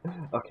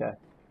 Okay.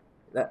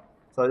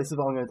 So this is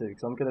what I'm going to do,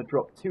 because I'm going to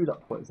drop 2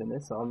 luck points in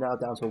this, so I'm now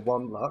down to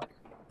 1 luck.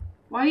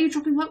 Why are you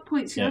dropping luck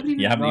points? You Yeah, haven't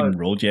even. you haven't No. even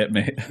rolled yet,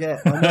 mate. Yeah,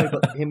 I know,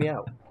 but hear me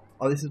out.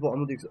 Oh, this is what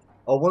I'm going to do.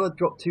 I want to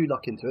drop 2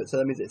 luck into it, so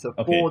that means it's a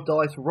Okay. 4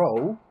 dice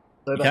roll.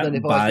 So You that then can't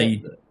if I buy.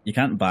 get You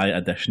can't buy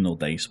additional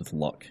dice with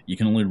luck. You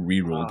can only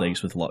re-roll Ah.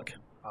 dice with luck.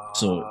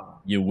 So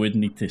you would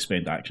need to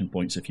spend action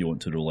points if you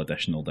want to roll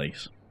additional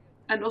dice.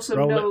 And also,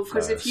 Roll no, it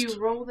because if first. you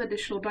roll the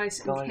additional dice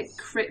and hit Dice.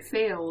 crit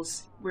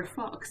fails, we're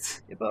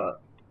fucked. Yeah,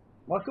 but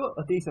I've got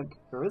a decent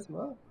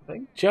charisma, I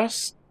think.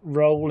 Just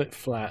roll it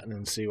flat and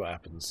then see what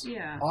happens.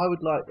 Yeah. I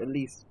would like at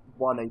least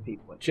 1 AP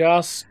point.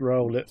 Just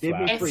roll it Give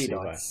flat. me and 3 see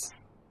what dice.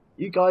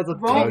 You guys are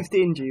Roll. too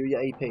stingy with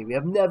your AP. We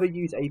have never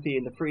used AP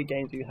in the 3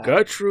 games we have.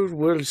 Gertrude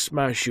will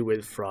smash you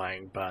with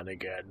frying pan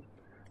again.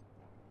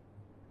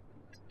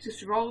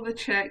 Just roll the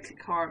check,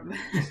 Cartman.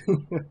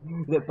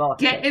 The bar-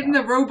 Get in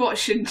the robot,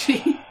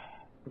 Shinji.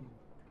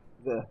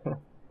 the-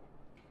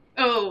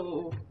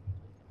 Oh.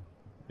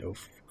 No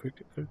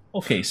critical.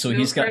 Okay, so no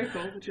he's got.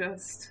 critical,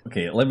 just.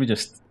 Okay, let me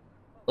just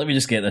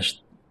get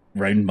this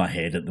round my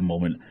head at the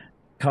moment.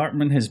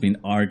 Cartman has been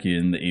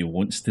arguing that he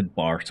wants to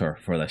barter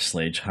for this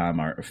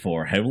sledgehammer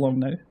for how long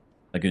now?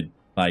 A good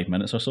 5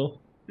 minutes or so?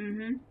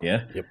 Mm-hmm.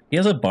 Yeah? Yep. He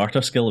has a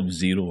barter skill of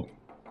 0.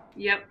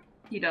 Yep,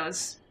 he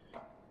does.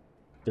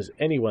 Does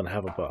anyone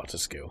have a barter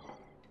skill?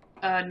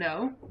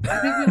 No. I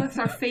think we left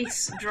our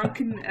face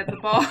drunken at the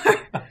bar.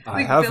 I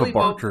think have Billy a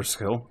Bob- barter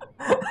skill.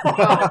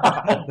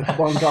 the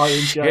one guy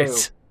in jail.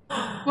 Shit.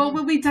 Well,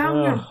 we'll be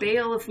down their Ugh.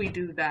 bail if we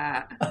do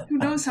that. Who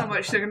knows how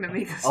much they're going to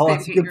make us Oh, pay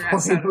that's to a get good your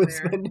ass point. out We're of there.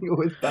 spending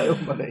all his bail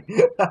money.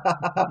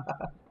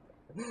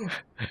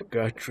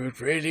 Gertrude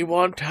really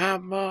want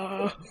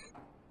hammer.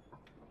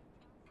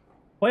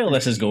 While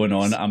this is going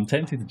on, I'm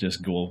tempted to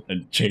just go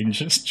and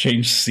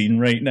change scene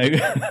right now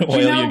while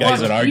Do you know you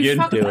guys what? are arguing.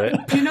 fucked- Do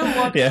it. Do you know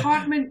what, Yeah.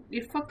 Cartman?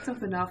 You fucked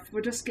up enough.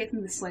 We're just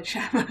getting the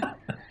sledgehammer.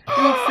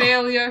 Your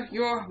failure.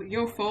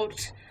 Your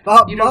fault.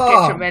 But You don't get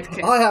your Mom,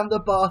 medkit. I am the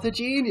barter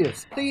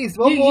genius. Please,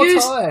 one You more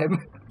used-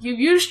 time. You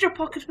used your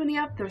pocket money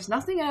up. There's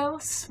nothing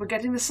else. We're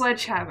getting the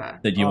sledgehammer.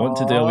 Did you want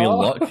to do a wee Aw.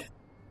 luck?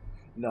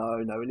 No,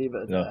 we leave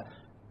it at No.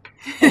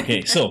 there.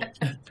 Okay, so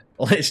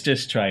let's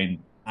just try and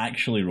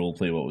actually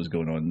roleplay what was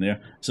going on there.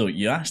 So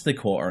you asked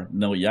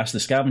you asked the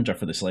scavenger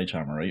for the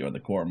sledgehammer, right? Or the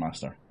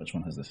quartermaster? Which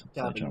one has this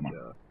sledgehammer?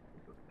 Scavenger.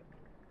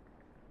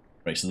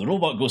 Right, so the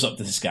robot goes up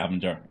to the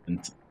scavenger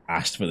and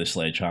asked for the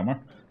sledgehammer.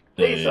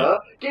 Please, sir,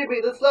 give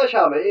me the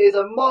sledgehammer. It is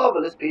a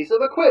marvellous piece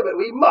of equipment.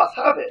 We must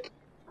have it.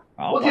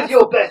 Oh, What is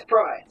your best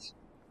price?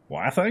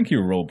 Why, thank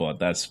you, robot.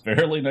 That's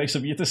fairly nice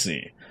of you to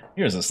say.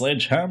 Here's a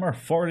sledgehammer,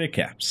 40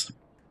 caps.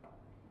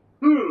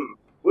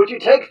 Would you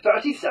take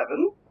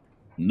 37?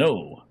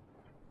 No.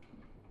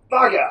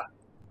 Bugger.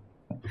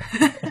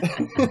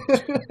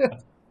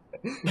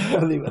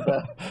 I'll leave it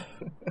there.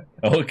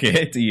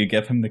 Okay, do you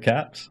give him the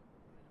caps?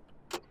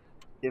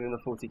 Give him the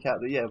 40 cap.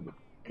 Yeah,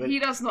 but He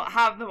does not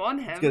have them on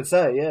I was him. going to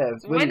say, yeah.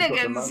 It's Winnie's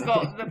Winnigan's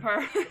got got the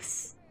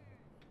purse.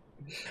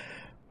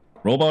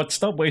 Robot,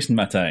 stop wasting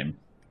my time.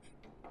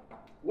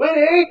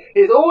 Winnie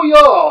is all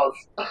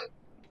yours.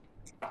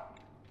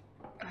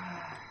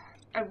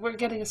 We're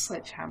getting a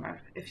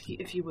sledgehammer,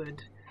 if you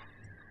would.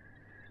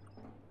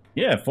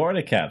 Yeah,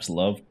 40 caps,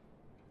 love.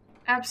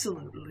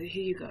 Absolutely.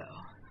 Here you go.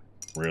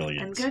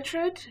 Brilliant. And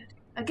Gertrude,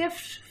 a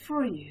gift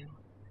for you.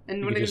 And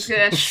You Winnigan's just-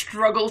 gonna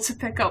struggle to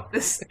pick up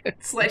this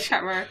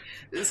sledgehammer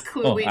that's Oh,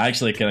 clearly.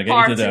 actually, can I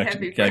far get too you to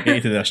heavy can I for get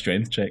you to do a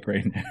strength check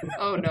right now?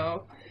 Oh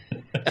no.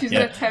 She's Yeah.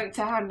 gonna attempt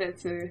to hand it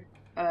to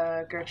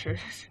Gertrude.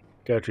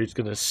 Gertrude's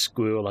gonna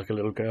squeal like a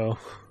little girl.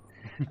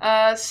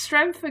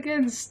 Strength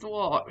against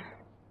what?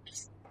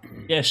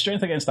 Yeah,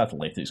 strength against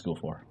athletics, go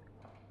for.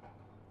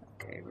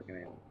 Okay, we're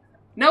gonna.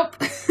 Nope.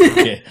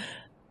 Okay.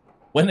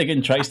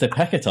 Winnigan tries to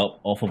pick it up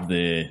off of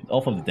the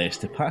desk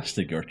to pass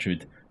to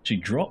Gertrude. She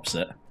drops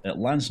it. It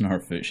lands on her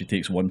foot. She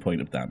takes 1 point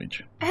of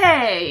damage.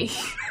 Hey.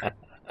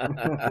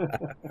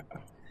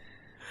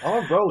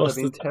 Our rolls What's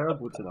have been the-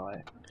 terrible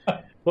tonight.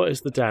 What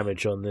is the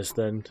damage on this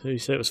then? You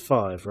said it was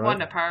 5, right?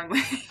 One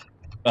apparently.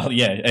 Oh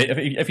yeah,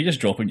 if you just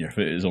drop on your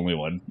foot, it's only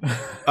 1.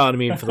 Oh, I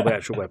mean for the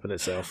actual weapon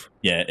itself.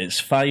 Yeah, it's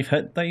 5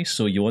 hit dice,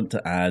 so you want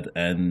to add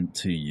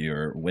into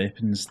your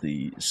weapons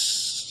the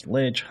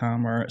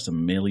sledgehammer. It's a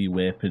melee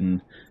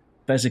weapon,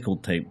 physical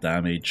type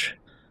damage.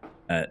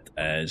 It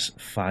is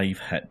 5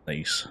 hit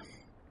dice.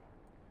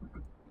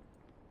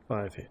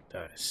 5 hit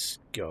dice.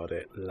 Got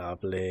it.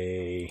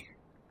 Lovely.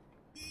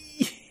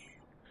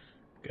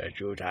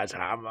 Gertrude has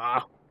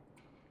hammer.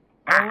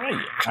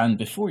 Alright, and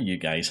before you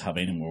guys have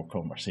any more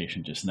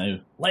conversation just now,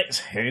 let's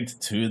head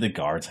to the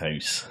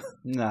guardhouse.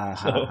 Nah.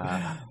 So,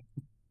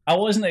 I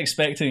wasn't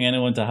expecting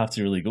anyone to have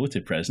to really go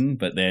to prison,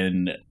 but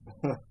then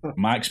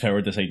Max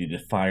Power decided to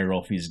fire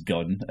off his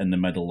gun in the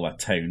middle of a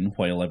town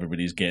while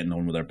everybody's getting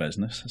on with their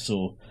business,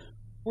 so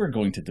we're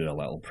going to do a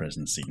little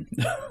prison scene.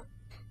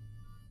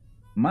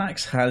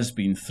 Max has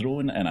been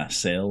thrown in a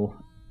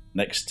cell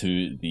next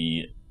to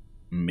the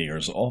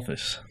mayor's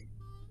office.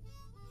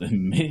 the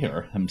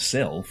mayor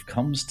himself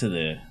comes to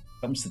the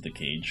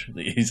cage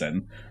that he's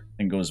in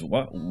and goes,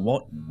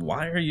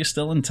 why are you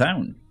still in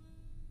town?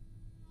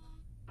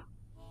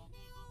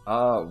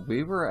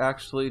 We were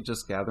actually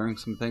just gathering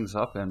some things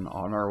up and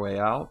on our way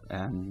out,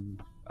 and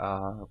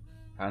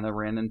kind of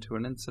ran into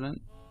an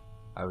incident.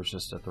 I was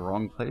just at the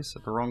wrong place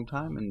at the wrong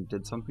time and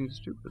did something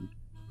stupid.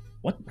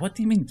 What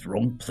do you mean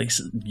wrong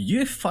place?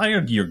 You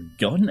fired your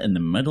gun in the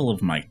middle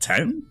of my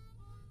town?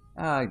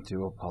 I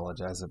do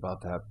apologize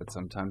about that, but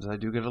sometimes I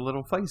do get a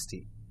little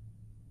feisty.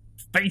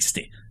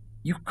 Feisty?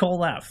 You call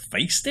that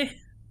feisty?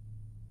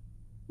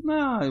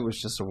 No, it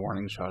was just a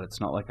warning shot. It's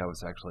not like I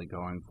was actually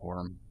going for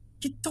him.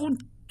 You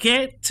don't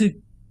get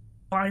to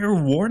fire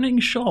warning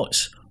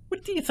shots.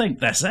 What do you think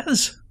this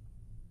is?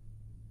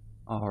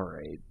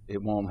 Alright,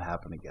 it won't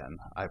happen again,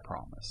 I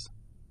promise.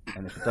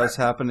 And if it does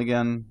happen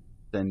again,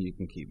 then you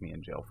can keep me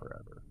in jail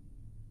forever.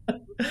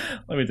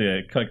 Let me do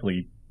a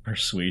quickly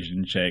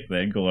persuasion check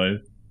then. Go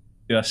on.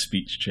 Do a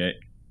speech check.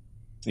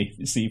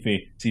 See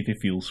if he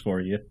feels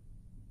for you.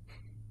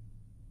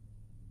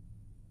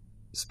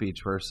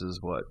 Speech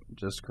versus what?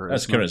 Just charisma?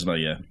 That's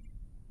charisma, yeah.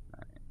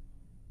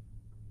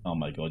 Oh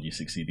my god, you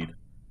succeeded.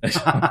 He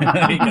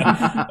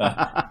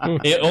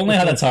only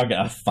had a target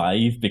of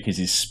 5 because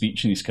his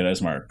speech and his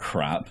charisma are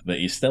crap, but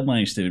he still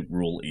managed to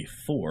roll a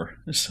 4.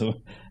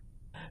 So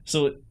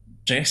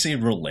Jesse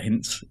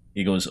relents.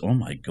 He goes, "Oh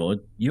my god,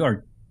 you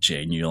are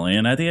genuinely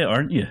an idiot,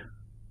 aren't you?"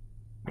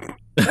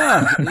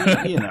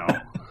 You know.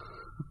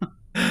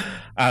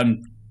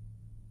 I'm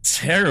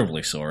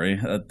terribly sorry.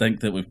 I think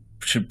that we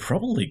should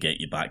probably get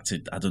you back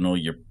to, I don't know,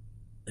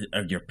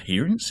 are your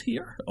parents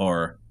here?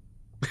 Or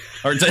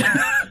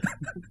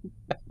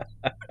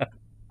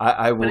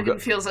I will go.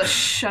 Feels a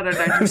shudder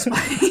down your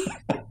spine.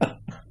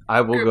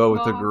 I will go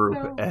with the Oh, group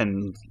no.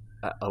 and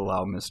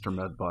allow Mr.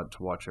 Medbot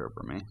to watch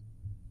over me.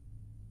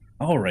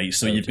 all right,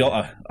 so you've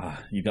got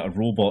a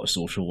robot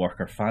social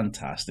worker.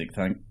 Fantastic.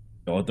 Thank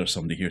God there's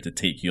somebody here to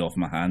take you off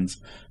my hands.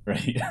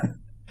 Right.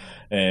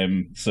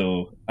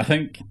 So I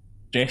think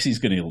Jesse's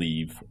going to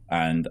leave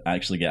and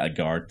actually get a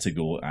guard to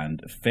go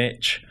and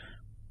fetch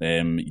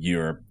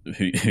who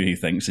he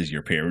thinks is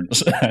your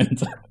parents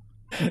and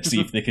see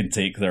if they can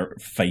take their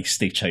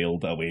feisty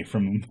child away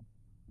from him.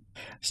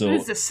 So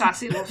Who's the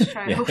sassy lost yeah,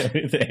 child?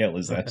 who the hell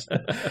is this?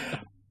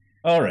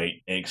 All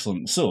right,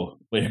 excellent. So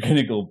we're going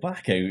to go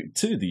back out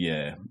to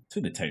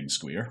the town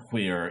square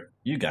where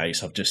you guys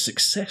have just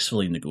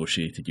successfully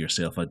negotiated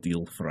yourself a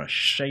deal for a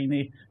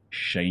shiny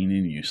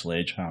new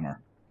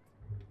sledgehammer.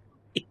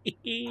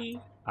 I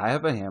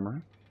have a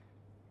hammer.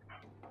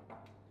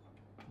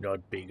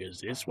 Not big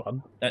as this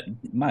one.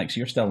 Max,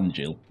 you're still in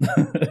jail.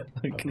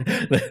 Like,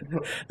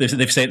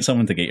 they've sent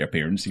someone to get your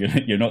parents.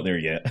 You're not there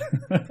yet.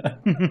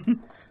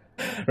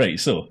 Right,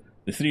 so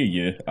the three of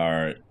you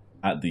are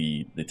at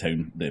the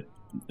town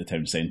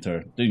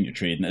centre doing your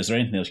trading. Is there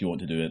anything else you want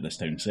to do at this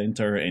town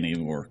centre? Any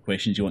more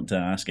questions you want to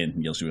ask?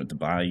 Anything else you want to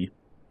buy?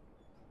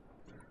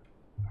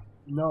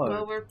 No.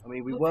 Well,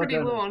 we we're were pretty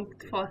going low on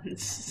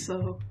funds,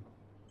 so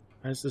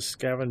Has the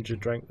scavenger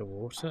drank the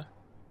water?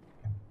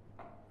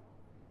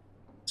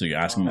 So you're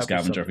asking the That'd be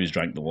scavenger if he's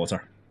drank the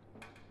water?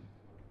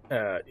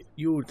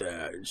 You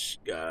the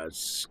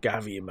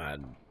scavvy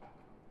man.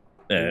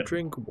 You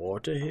drink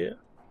water here?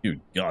 You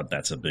God,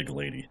 that's a big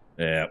lady.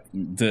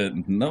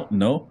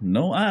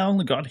 No, I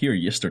only got here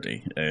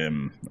yesterday.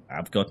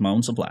 I've got my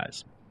own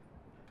supplies.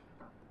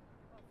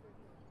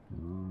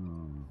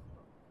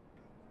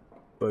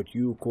 But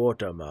you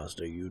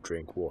quartermaster, you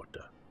drink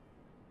water.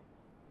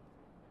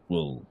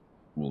 Well,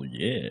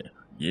 yeah.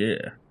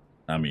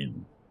 I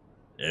mean,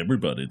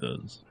 everybody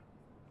does.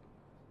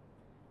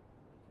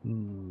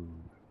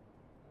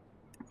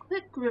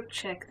 quick group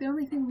check. The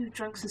only thing we've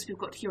drunk since we've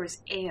got here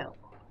is ale,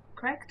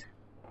 correct?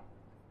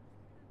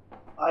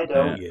 I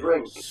don't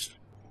drink.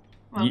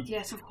 Well, Ye-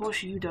 yes, of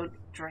course you don't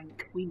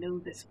drink. We know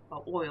this.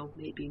 Well, oil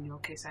maybe in your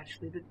case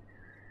actually, but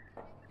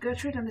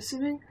Gertrude, I'm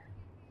assuming.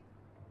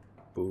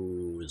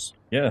 Booze.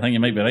 Yeah, I think you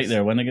might be right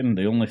there, Winnigan.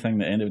 The only thing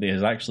that anybody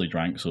has actually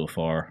drank so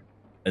far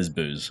is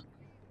booze.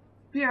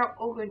 We are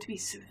all going to be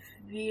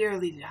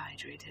severely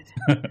dehydrated.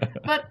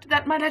 But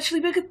that might actually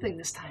be a good thing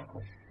this time.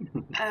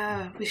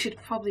 We should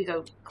probably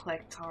go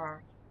collect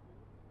our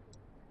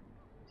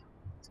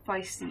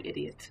feisty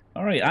idiot.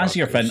 All right, as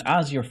you're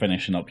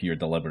finishing up your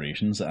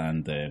deliberations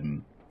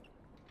and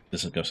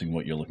discussing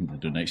what you're looking to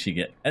do next, you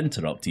get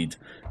interrupted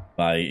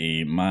by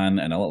a man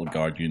in a little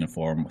guard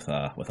uniform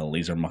with a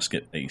laser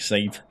musket at his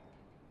side,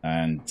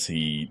 and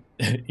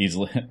he's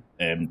did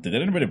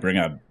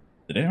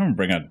anyone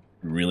bring a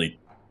really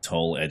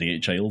tall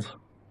idiot child?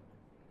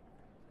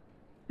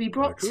 We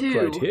brought Gertrude, two.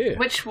 right here.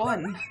 Which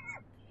one?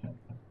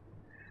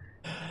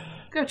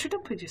 Gertrude,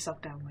 don't put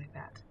yourself down like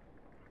that.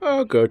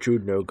 Oh,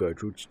 Gertrude, no,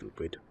 Gertrude,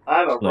 stupid.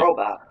 I'm a Look.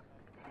 robot.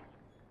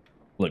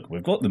 Look,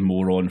 we've got the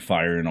moron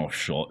firing off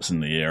shots in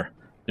the air.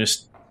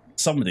 Just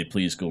somebody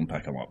please go and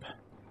pick him up.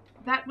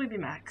 That would be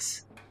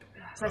Max.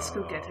 Let's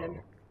go get him.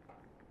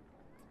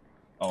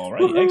 All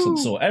right, excellent.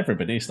 So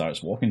everybody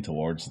starts walking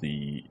towards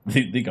the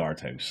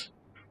guardhouse.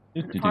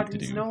 The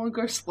party's no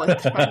longer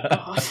split, thank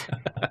God.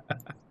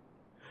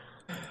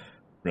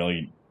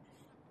 Brilliant.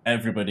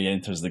 Everybody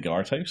enters the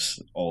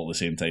guardhouse all at the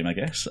same time, I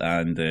guess,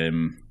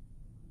 and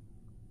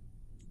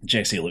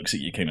Jesse looks at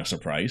you kind of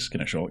surprised,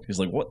 kind of shocked. He's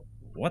like, what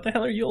the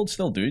hell are you all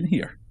still doing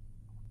here?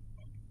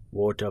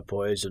 Water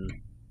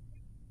poison.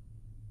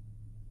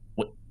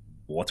 What?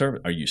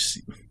 Water? Are you...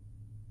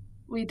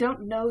 We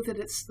don't know that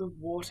it's the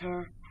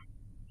water.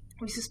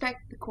 We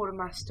suspect the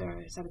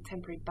quartermaster has had a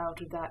temporary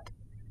bout of that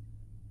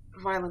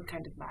violent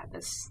kind of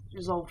madness.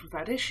 Resolved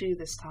without issue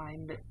this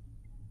time, but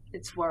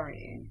it's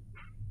worrying.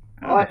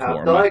 I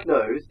have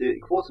diagnosed the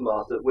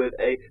quartermaster with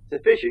a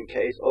sufficient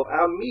case of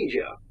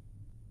amnesia.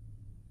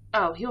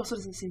 Oh, he also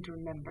doesn't seem to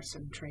remember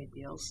some trade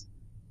deals.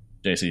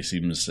 Jesse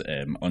seems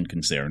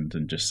unconcerned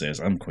and just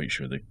says, I'm quite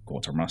sure the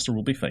quartermaster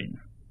will be fine.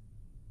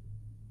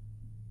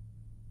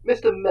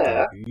 Mr.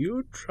 Mayor...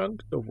 You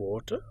drank the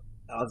water?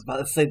 I was about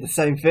to say the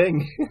same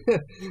thing.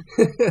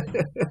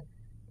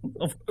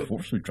 Of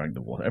course we drank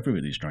the water.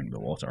 Everybody's drank the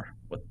water.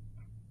 What?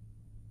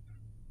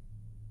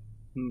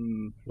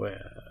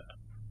 Where?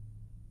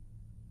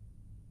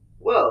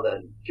 Well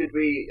then, should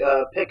we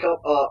pick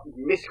up our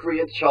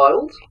miscreant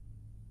child?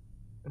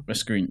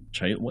 Miscreant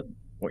child? What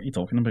are you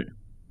talking about?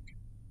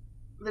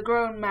 The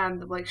grown man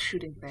that likes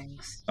shooting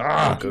things.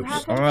 Right,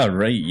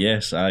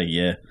 yes,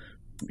 yeah.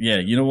 Yeah,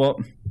 you know what?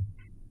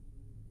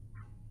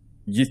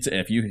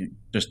 If you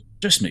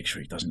just make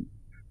sure he doesn't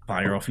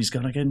fire off his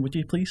gun again, would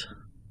you please?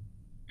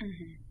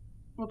 Mm-hmm.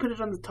 We'll put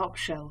it on the top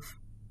shelf.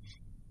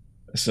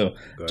 So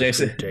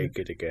Jesse take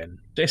it again.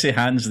 Jesse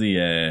hands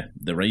the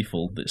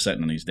rifle that's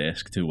sitting on his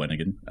desk to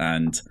Winnigan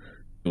and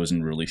goes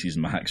and releases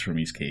Max from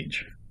his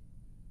cage.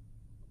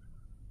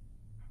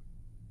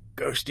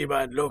 Ghosty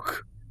man,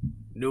 look.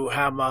 New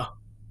hammer.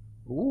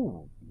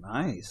 Ooh,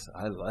 nice.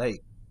 I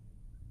like.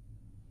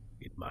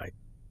 It might.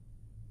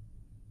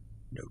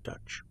 No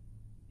touch.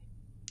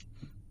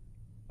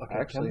 Okay, I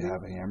actually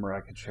have a hammer I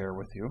could share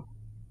with you.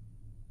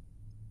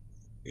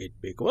 It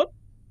big one?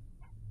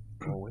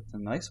 Oh, it's a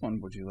nice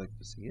one. Would you like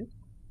to see it?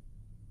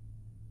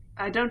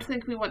 I don't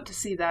think we want to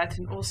see that,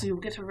 and also you'll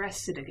get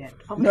arrested again.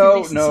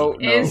 No,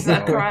 is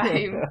a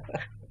crime.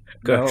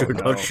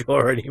 Gertrude, not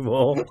sure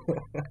anymore.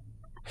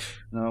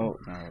 No.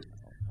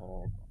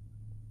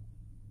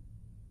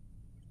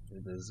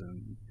 It is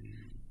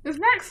Is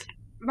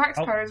Max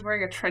Powers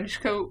wearing a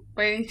trench coat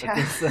by any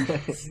chance?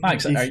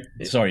 Max,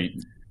 sorry,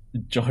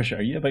 Josh,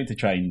 are you about to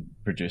try and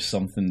produce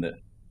something that...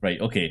 Right,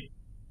 okay.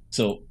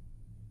 So,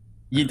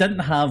 you didn't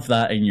have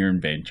that in your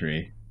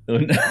inventory.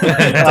 But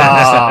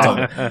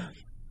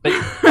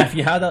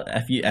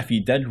if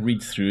you did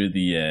read through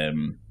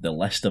the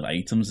list of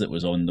items that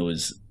was on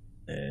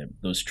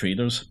those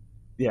traders,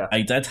 yeah,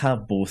 I did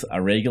have both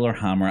a regular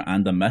hammer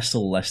and a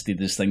missile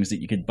listed as things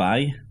that you could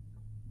buy.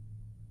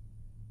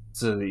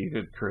 So that you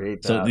could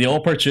create that. So the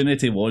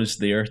opportunity was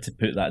there to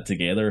put that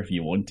together if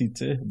you wanted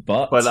to,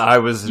 but I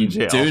was in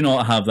jail. You do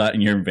not have that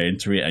in your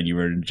inventory, and you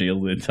were in jail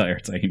the entire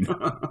time.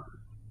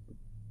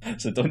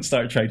 So don't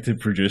start trying to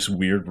produce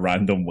weird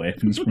random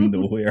weapons from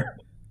nowhere.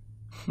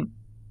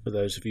 For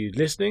those of you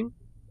listening,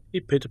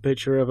 he put a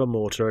picture of a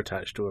mortar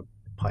attached to a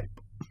pipe.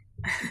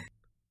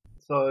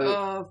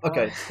 So,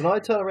 okay, can I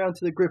turn around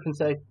to the group and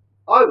say,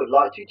 I would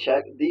like to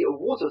check the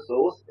water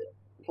source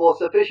for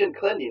sufficient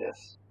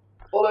cleanliness.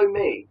 Follow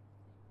me.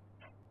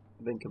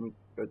 And then can we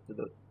go to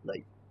the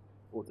lake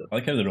water? I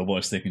like how the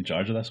robot's taking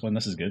charge of this one.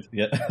 This is good.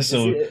 Yeah.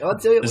 So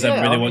does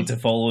everybody want to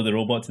follow the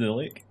robot to the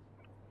lake?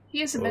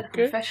 He is a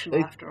medical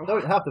professional, after all.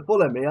 Don't have to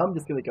follow me. I'm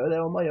just going to go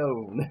there on my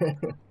own.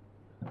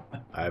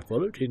 I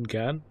followed Tin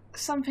Can.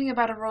 Something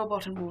about a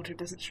robot and water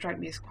doesn't strike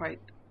me as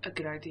quite a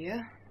good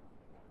idea.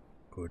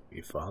 Could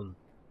be fun.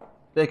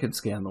 They can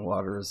scan the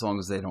water as long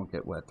as they don't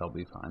get wet. They'll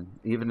be fine.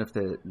 Even if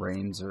it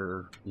rains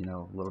or a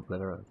little bit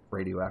of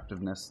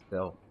radioactiveness,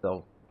 they'll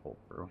pull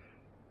through.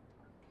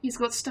 He's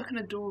got stuck in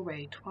a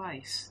doorway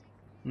twice.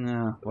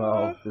 Yeah,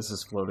 well, this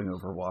is floating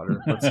over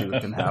water. Let's see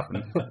what can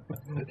happen.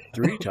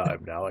 3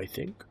 times now, I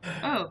think.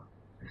 Oh.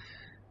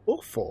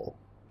 Or 4.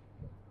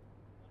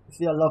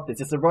 See, I love this.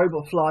 It's a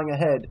robot flying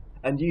ahead,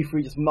 and you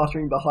three just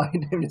muttering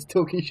behind him, just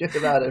talking shit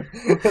about him.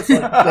 It's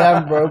like,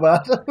 damn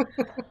robot.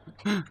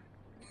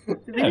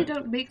 They really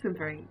don't make them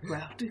very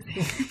well, do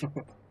they?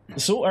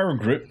 So our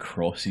group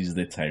crosses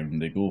the town.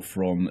 They go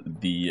from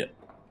the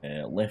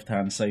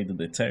left-hand side of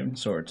the town,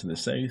 sort of to the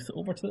south,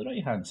 over to the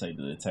right-hand side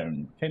of the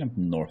town, kind of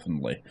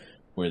northernly,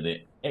 where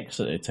the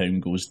exit of the town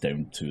goes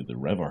down to the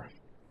river.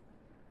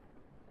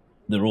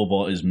 The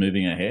robot is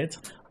moving ahead,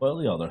 while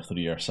the other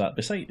 3 are sat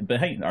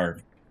behind,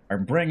 are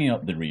bringing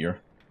up the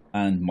rear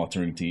and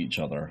muttering to each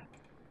other,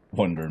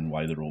 wondering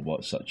why the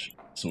robot's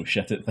so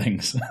shit at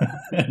things.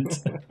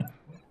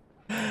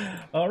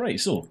 Alright,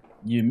 so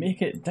you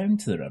make it down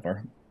to the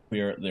river,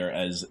 where there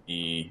is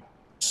a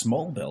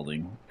small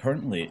building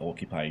currently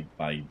occupied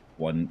by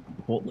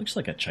what looks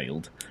like a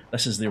child.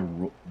 This is their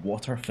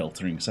water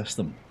filtering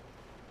system.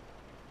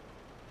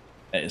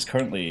 It is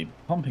currently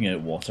pumping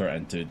out water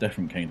into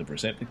different kind of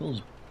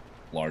receptacles,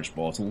 large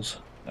bottles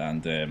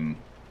and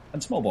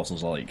small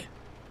bottles alike.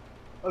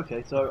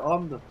 Okay, so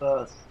I'm the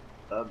first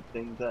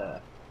thing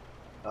there.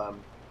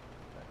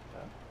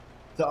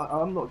 So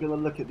I'm not going to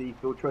look at the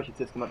filtration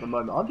system at the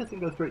moment. I'm just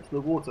going to go straight to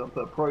the water and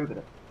put a probe in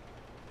it.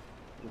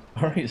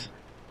 All right.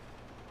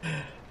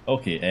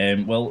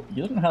 Okay. Well,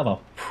 you don't have a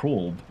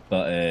probe,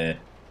 but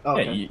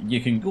Okay. yeah,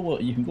 you can go.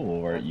 You can go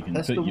over. You can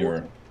Test put the your.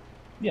 water?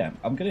 Yeah,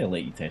 I'm gonna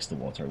let you test the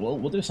water.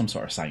 We'll do some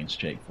sort of science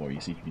check for you,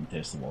 see if you can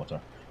test the water.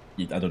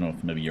 I don't know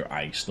if maybe your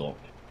eye stalk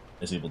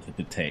is able to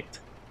detect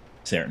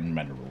certain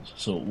minerals.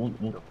 So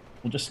we'll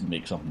just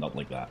make something up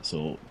like that.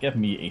 So give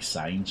me a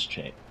science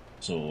check.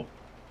 So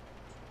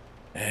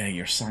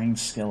your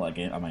science skill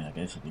again. I mean, I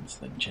guess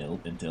against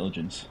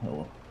intelligence.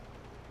 That'll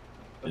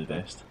do the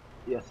best.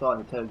 Yeah,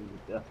 science intelligence,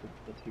 that's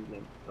the two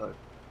links, so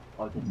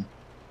I'll just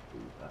do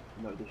that.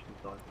 No additional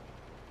science.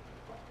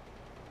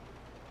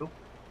 Cool.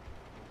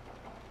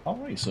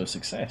 Alright, so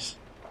success.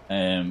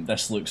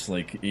 This looks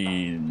like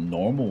a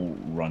normal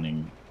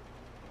running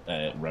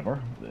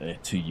river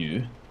to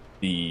you.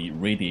 The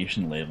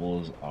radiation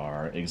levels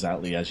are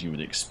exactly as you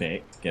would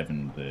expect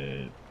given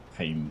the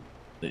time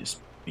that it's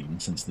been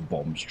since the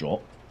bombs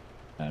dropped.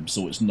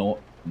 So it's not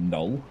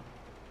null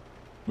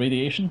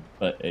radiation,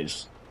 but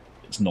it's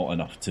not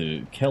enough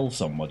to kill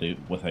somebody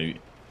without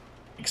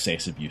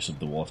excessive use of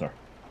the water.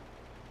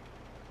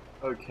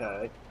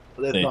 Okay.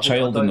 But there's The nothing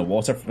child I in the don't-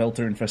 water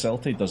filtering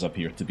facility does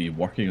appear to be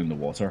working in the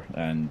water,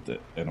 and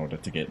in order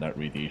to get that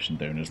radiation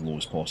down as low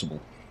as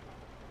possible.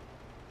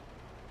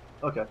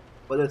 Okay,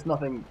 but there's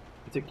nothing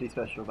particularly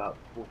special about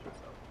the water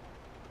itself.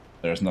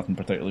 There's nothing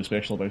particularly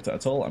special about it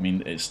at all. I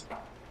mean, it's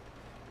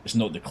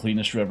not the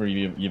cleanest river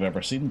you've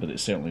ever seen, but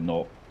it's certainly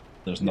not.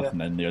 There's Yeah. nothing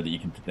in there that you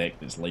can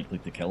detect that's likely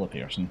to kill a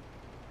person,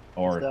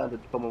 or Standard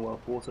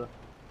Commonwealth water.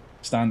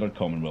 standard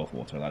Commonwealth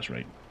water. That's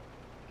right.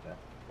 Okay.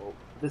 Well,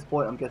 at this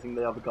point, I'm guessing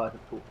the other guys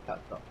have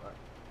catched up, right?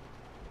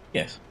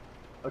 Yes.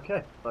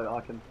 Okay, so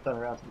I can turn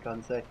around to the guy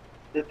and say,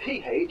 the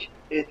pH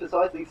is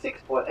precisely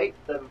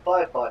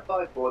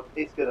 6.875554.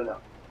 It's good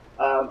enough.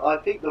 I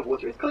think the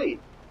water is clean.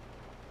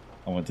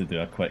 I want to do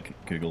a quick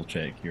Google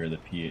check here. The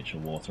pH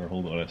of water.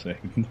 Hold on a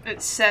second.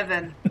 It's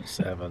 7.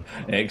 7.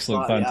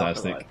 Excellent, Slightly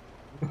fantastic. out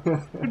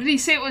What did he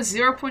say it was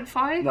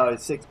 0.5? No,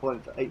 it's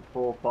 6.8450.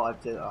 Hold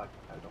on.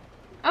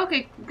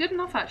 Okay, good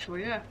enough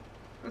actually, yeah.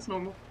 That's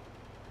normal.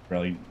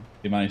 Brilliant.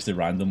 They managed to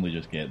randomly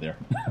just get there.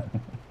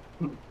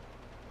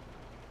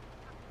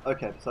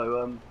 Okay,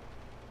 so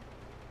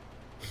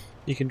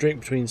You can drink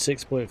between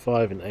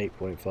 6.5 and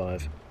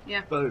 8.5.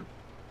 Yeah, boom.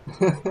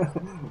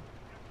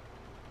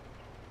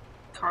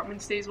 Cartman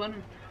stays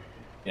one.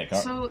 Yeah,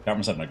 So-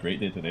 Carmen's having a great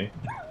day today.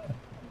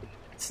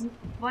 It's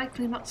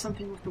likely not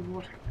something with the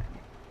water.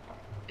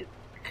 It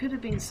could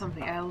have been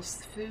something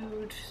else.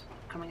 Food,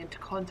 coming into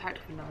contact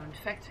with another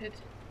infected.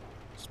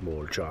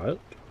 Small child.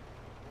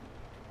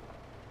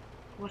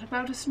 What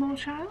about a small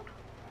child?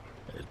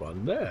 There's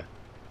one there.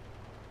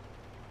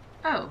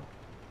 Oh,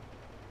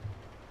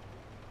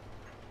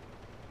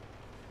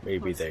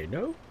 Maybe What's- they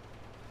know.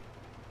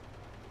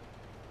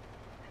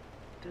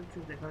 don't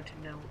think they're going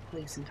to know a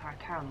place entire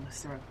town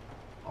unless they're an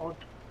odd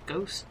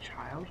ghost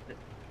child, but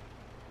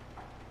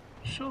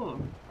sure.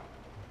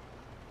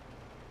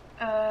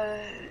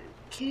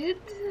 Kid?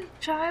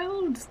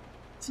 Child?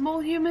 Small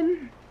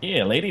human?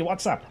 Yeah, lady,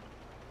 what's up?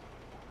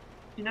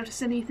 You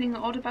notice anything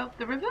odd about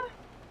the river?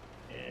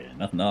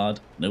 Nothing odd.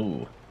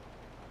 No.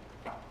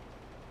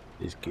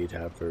 This kid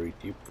have very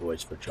deep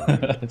voice for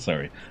child.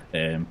 Sorry.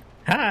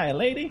 Hi,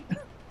 lady.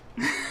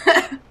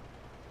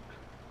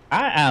 I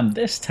am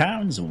this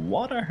town's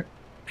water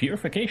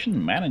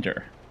purification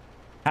manager.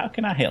 How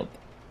can I help?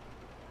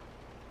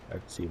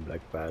 That seemed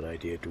like bad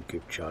idea to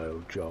give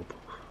child job.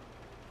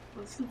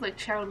 Well, it seems like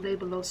child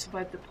labour laws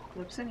survived the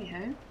apocalypse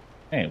anyhow.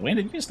 Hey, when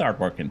did you start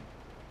working?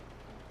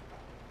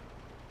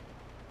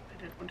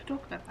 I don't want to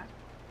talk about that.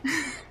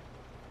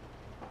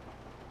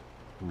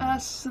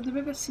 So the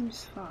river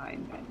seems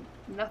fine,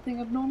 and nothing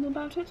abnormal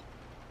about it?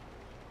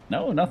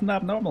 No, nothing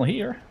abnormal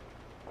here.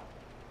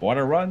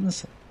 Water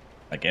runs.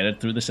 I get it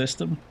through the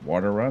system.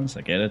 Water runs.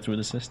 I get it through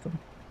the system.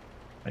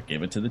 I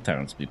give it to the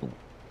townspeople.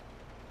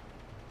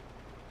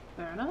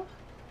 Fair enough.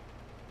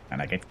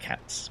 And I get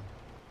cats.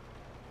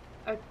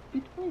 I'd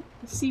be like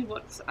to see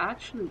what's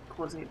actually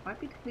causing it. Might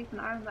be to keep an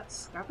eye on that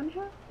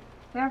scavenger?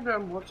 They have their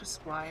own water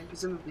supply and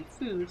presumably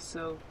food,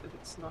 so if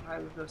it's not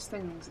either of those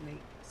things and they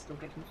still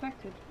get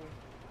infected, or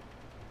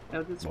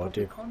know that's What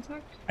water if-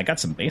 contact? I got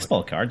some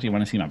baseball cards. You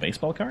want to see my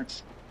baseball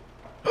cards?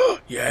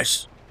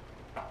 Yes.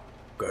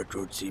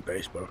 Gertrude see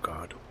baseball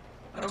card.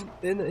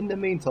 In the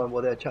meantime,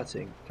 while they're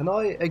chatting, can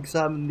I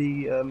examine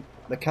the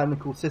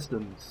mechanical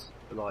systems,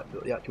 like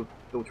the actual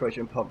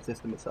filtration pump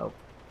system itself?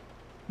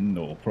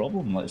 No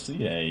problem. Let's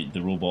see.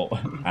 The robot,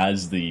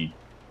 as the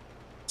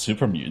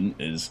super mutant,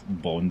 is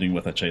bonding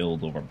with a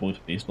child over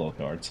both baseball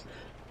cards.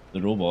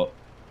 The robot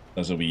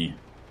does a wee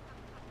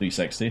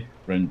 360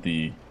 round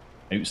the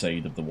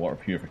outside of the water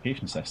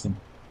purification system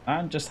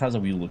and just has a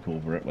wee look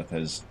over it with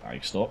his eye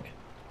stalk.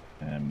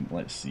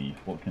 Let's see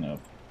what kind of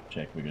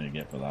check we're going to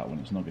get for that one.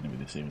 It's not going to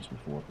be the same as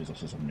before because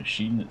this is a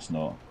machine. It's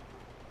not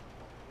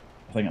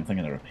I think I'm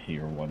thinking a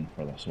repair one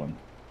for this one.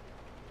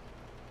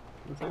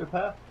 Is it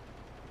repair?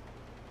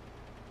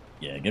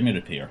 Yeah, give me a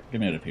repair. Give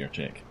me a repair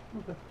check.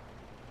 Okay.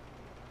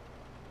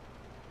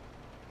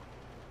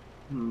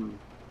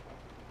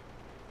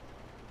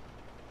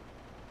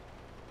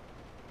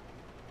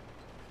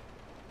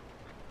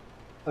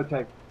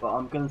 Okay, but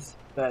I'm gonna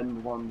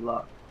spend 1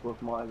 luck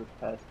with my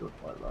repair skill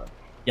quite low.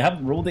 You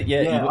haven't rolled it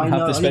yet. Yeah, You I don't have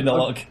know, to spend a I-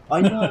 luck.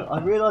 I know, I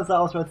realised that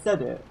after I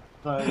said it.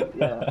 So,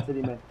 yeah,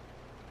 silly me.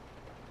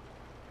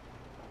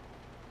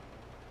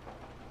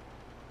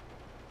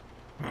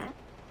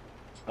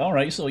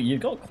 Alright, so you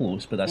got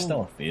close, but that's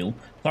still a fail.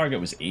 Target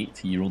was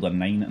 8, you rolled a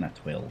 9 and a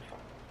 12.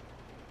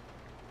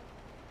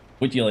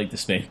 Would you like to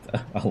spend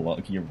a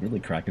luck? You're really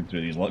cracking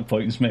through these luck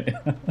points, mate.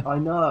 I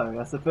know,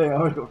 that's the thing, I've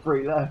only got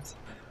 3 left.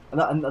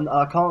 And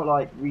I can't,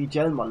 like,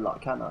 regen my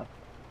luck, can I?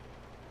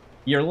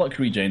 Your luck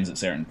regens at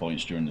certain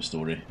points during the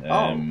story.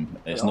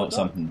 It's not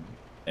something...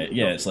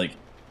 yeah, it's like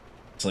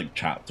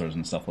chapters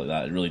and stuff like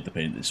that. It really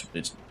depends.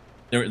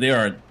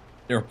 There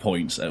are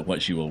points at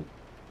which you will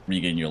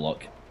regain your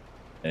luck.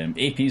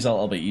 AP is a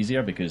little bit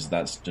easier because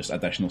that's just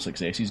additional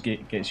successes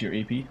gets your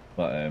AP,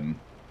 but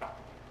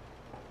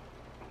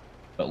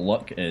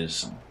luck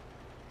is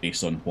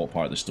based on what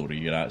part of the story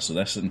you're at. So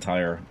this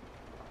entire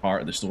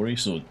part of the story,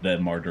 so the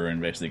murder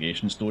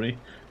investigation story,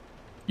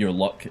 your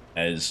luck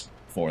is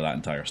for that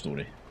entire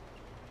story.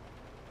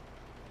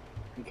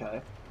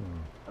 Okay.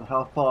 And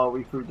how far are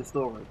we through the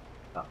story?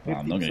 Well,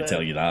 I'm not going to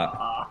tell you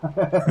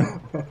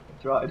that.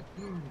 Tried.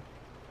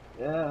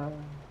 Yeah.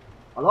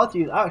 I like to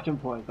use action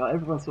points, but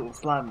everyone sort of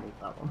slammed me with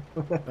that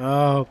one.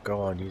 Oh,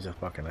 go on, use a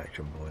fucking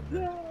action point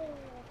then.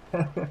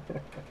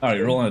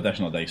 Alright, roll an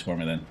additional dice for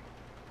me then.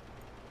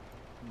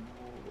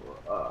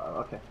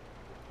 Okay.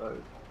 So,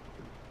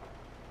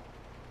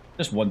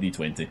 Just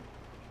 1d20.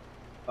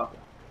 okay.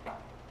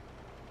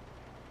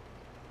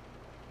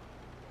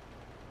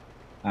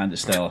 And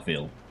it's still a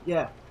fail.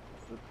 Yeah.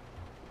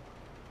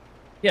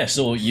 Yeah,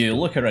 so you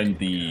look around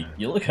the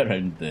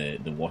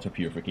water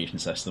purification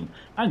system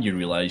and you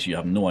realise you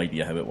have no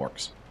idea how it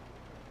works.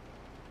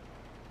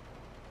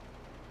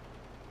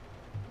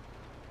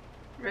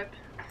 Rip.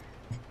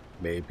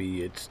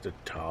 Maybe it's the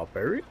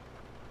Tarberry?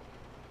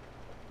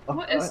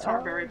 What is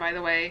Tarberry, by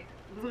the way?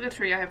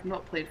 Literally, I have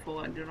not played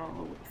Fallout and do not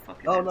know what the fuck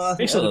it is. Oh no, I think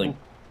Basically,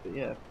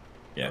 yeah.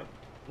 yeah.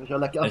 I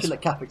should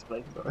let Cap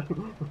explain. Sorry.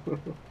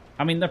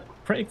 I mean, they're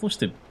pretty close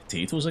to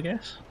potatoes, I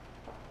guess.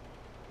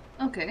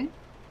 Okay.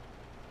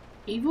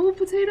 Evil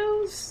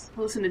potatoes?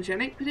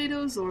 Hallucinogenic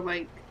potatoes? Or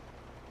like...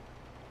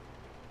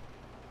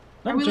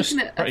 No, Are we just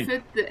looking at pretty- a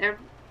food that...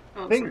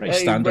 Oh, I think sorry. Pretty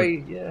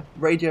standard.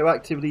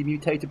 radioactively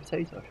mutated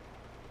potato.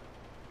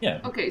 Yeah.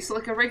 Okay, so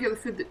like a regular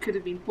food that could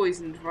have been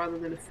poisoned rather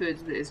than a food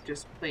that is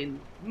just plain...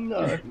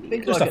 No,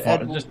 think Just, like a far-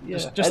 edible,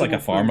 just like a edible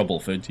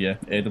farmable food, yeah,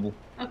 edible.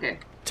 Okay.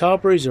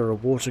 Tarberries are a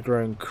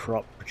water-grown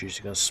crop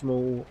producing a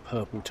small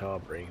purple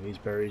tarberry. These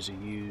berries are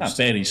used...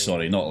 Berries,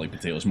 sorry, not like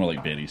potatoes, more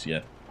like berries,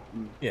 yeah.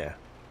 Yeah.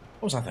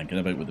 What was I thinking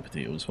about with the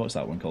potatoes? What's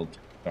that one called,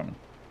 Carmen?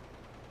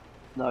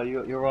 No,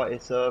 you're right.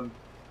 It's potatoes.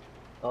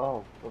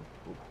 Oh,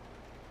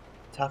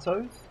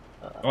 potatoes.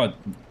 Well, I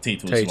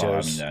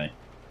Potatoes. mean,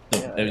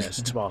 Yeah, it was It's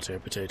a tomato,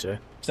 potato.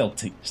 still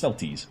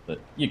teas, but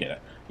you get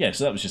it. Yeah,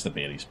 so that was just the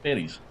berries.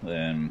 Berries,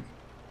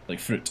 like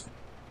fruit.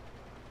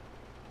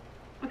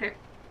 Okay.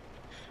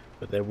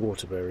 But they're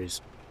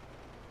waterberries.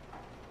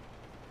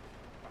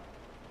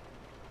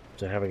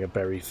 So having a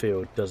berry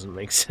field doesn't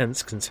make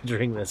sense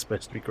considering they're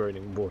supposed to be grown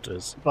in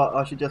waters. But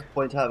I should just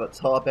point out that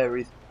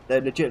tarberries, they're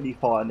legitimately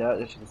fine.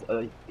 They're just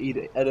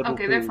edible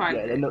Okay, food. they're fine.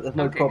 Yeah, there's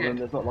no Okay, problem.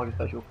 good. There's not like a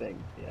special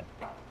thing. Yeah.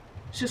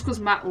 It's just because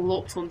Matt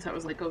locked onto it, I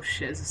was like, oh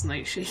shit, is this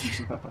nightshade?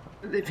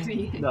 They've been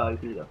eating. No,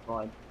 that's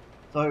fine.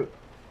 So,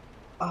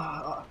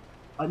 I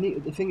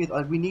need. The thing is,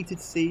 we need to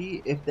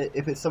see if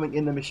it's something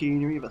in the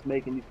machinery that's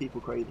making these people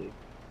crazy.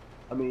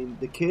 I mean,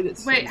 the kid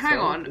itself. Wait, hang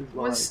on. is,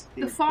 Was like,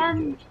 the being farm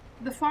pretty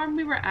good. the farm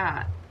we were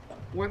at,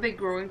 were they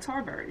growing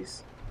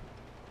tarberries?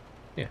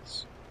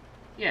 Yes.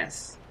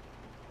 Yes.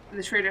 And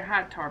the trader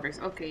had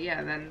tarberries. Okay,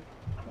 yeah, then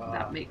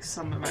that makes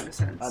some amount of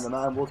sense. And the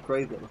man was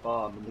crazy at the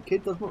farm, and the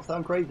kid does not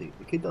sound crazy.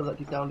 The kid does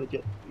actually sound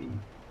legit.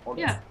 Honest.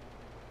 Yeah.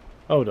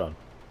 Hold on.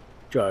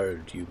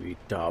 Child, you eat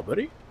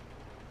tarberry?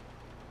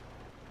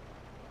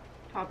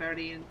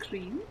 Tarberry and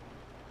cream.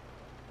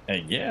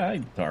 Yeah, I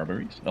eat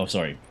tarberries. Oh,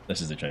 sorry, this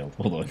is the child.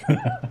 Hold on.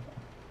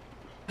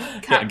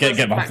 Cat get does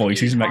in my fact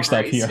voices eat mixed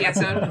up tarberries. here.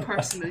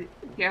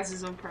 He has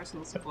his own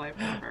personal supply of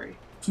tarberry.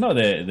 No,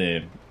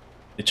 the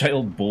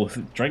child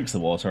both drinks the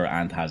water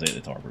and has ate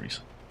the tarberries.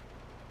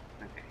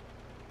 Okay.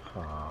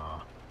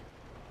 Ah.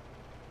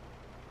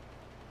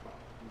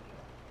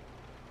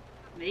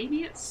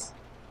 Maybe it's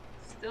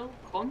still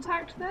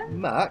contact then?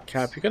 Max.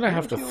 Cap, you're going to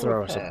have to what is throw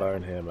your us a repair?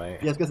 bone here, mate.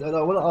 Yes, because I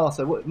want to ask.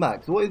 So,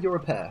 Max, what is your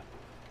repair?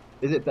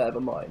 Is it better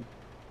than mine?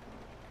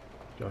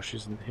 Josh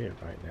isn't here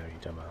right now, you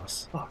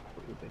dumbass. Fuck,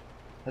 what would be?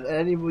 Has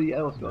anybody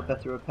else got a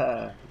better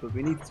repair? Because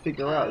we need to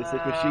figure out if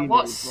this machine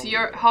What's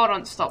your... Hold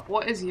on, stop.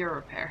 What is your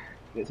repair?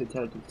 It's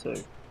intelligence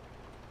 2.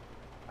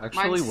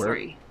 Actually, Mine's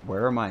 3.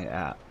 where am I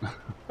at?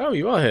 Oh,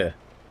 you are here.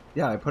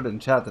 Yeah, I put it in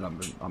chat that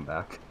I'm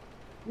back.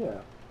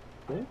 Yeah.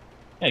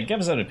 Yeah, give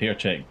us a repair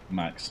check,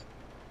 Max.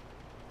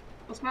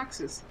 What's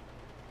Max's?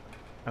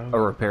 A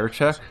repair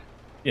check?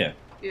 Yeah.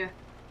 Yeah.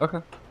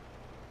 Okay.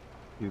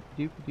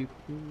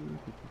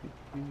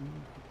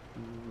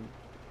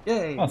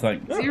 Yay! Oh,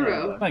 thank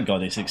 0. Thank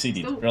God he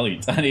succeeded. Still-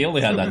 Brilliant. And he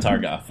only had that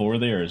target of 4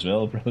 there as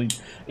well.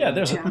 Brilliant. Yeah,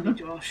 there's Jammy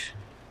Josh.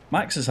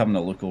 Max is having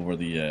a look over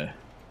the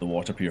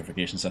water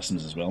purification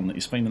systems as well, and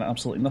he's finding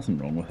absolutely nothing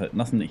wrong with it.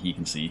 Nothing that he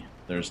can see.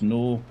 There's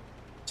no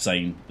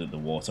sign that the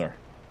water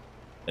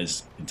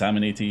is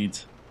contaminated,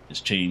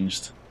 is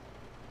changed,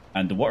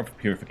 and the water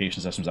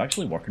purification system is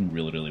actually working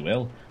really, really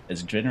well.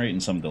 It's generating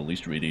some of the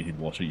least radiated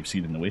water you've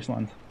seen in the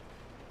wasteland.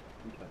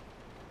 Okay.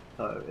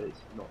 So it's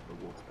not the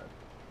water then.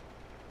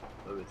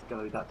 So it's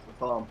going back to the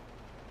farm.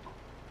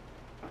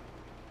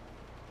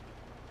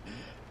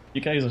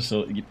 You guys are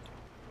so.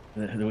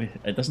 The way,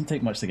 it doesn't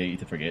take much to get you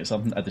to forget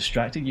something. I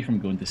distracted you from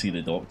going to see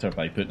the doctor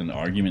by putting an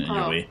argument in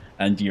your way,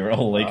 and you're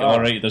all like,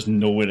 alright, there's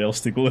nowhere else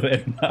to go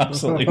then.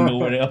 Absolutely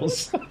nowhere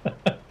else.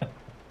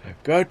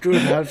 Got to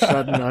have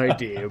sudden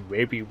idea.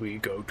 Maybe we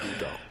go to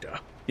doctor.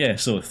 Yeah,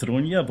 so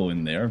throwing you a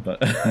bone there,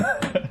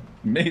 but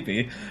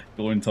maybe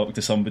go and talk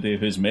to somebody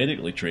who's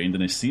medically trained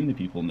and has seen the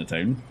people in the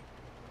town.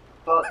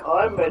 But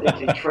I'm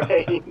medically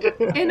trained.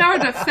 In our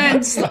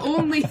defence, the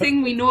only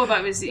thing we know about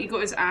him is that he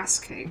got his ass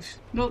kicked.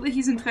 Not that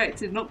he's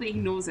infected, not that he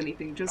knows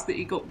anything, just that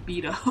he got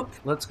beat up.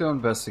 Let's go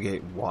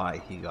investigate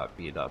why he got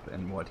beat up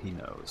and what he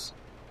knows.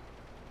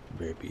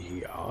 Maybe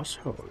he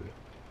asshole.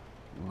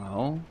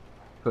 Well,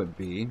 could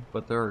be,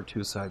 but there are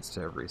two sides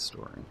to every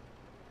story.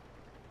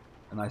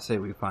 And I say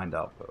we find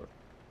out both.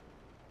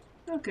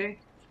 Okay.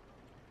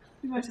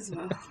 We might as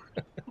well.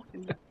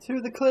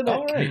 To the clinic.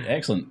 Alright,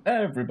 excellent.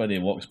 Everybody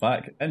walks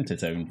back into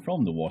town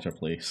from the water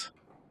place,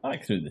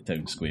 back through the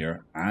town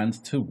square, and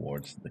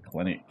towards the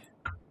clinic.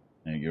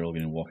 Now you're all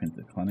going to walk into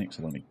the clinic,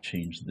 so let me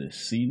change the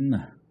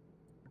scene.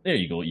 There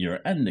you go, you're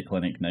in the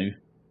clinic now,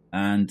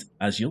 and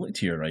as you look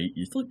to your right,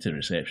 you look to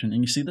reception,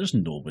 and you see there's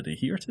nobody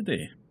here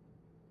today.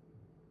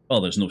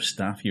 Well, there's no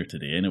staff here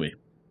today anyway,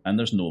 and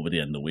there's nobody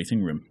in the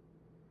waiting room.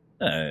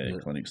 The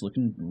clinic's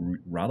looking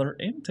rather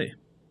empty.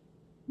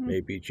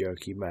 Maybe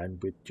jerky man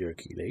with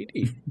jerky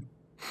lady.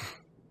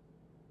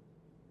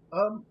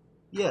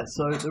 Yeah,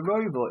 so the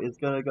robot is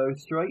going to go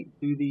straight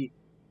to the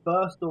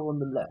first door on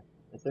the left.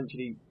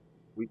 Essentially,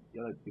 you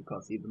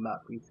can't see the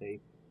map we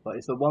see, but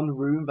it's the one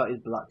room that is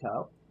blacked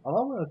out. And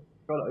I'm going to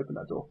try to open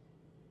that door.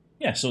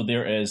 Yeah, so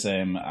there is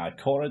a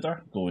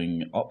corridor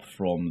going up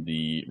from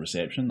the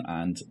reception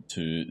and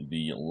to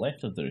the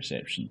left of the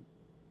reception.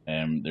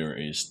 There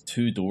is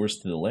 2 doors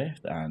to the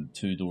left and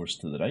 2 doors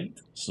to the right,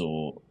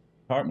 so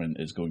Cartman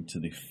is going to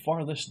the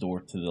farthest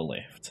door to the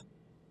left.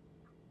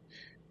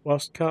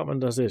 Whilst Cartman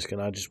does this, can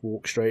I just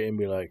walk straight in and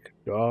be like,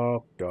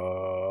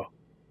 Doctor?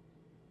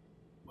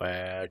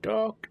 Where,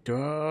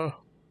 Doctor?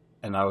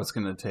 And I was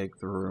going to take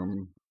the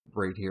room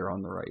right here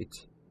on the right.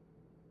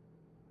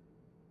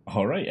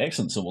 Alright,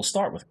 excellent. So we'll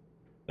start with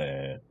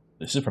the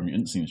super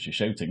mutant, since she's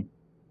shouting.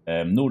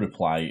 No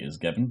reply is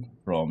given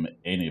from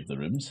any of the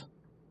rooms.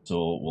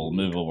 So we'll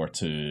move over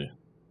to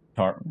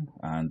Carton,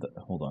 and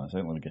hold on a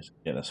second, let me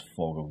get this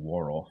fog of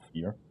war off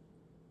here.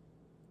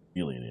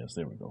 Heal areas,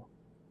 there we go.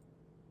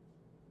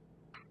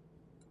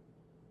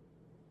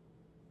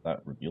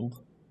 That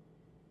revealed.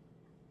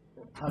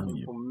 It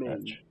hasn't for me.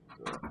 Patch.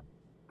 So.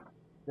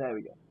 There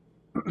we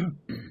go.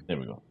 There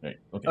we go. Right,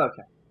 okay.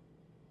 Okay.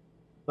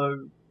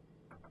 So,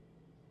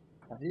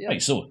 yeah.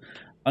 Right, so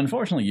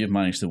unfortunately you've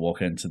managed to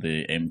walk into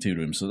the empty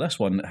room, so this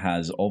one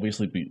has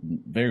obviously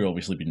been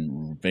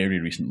very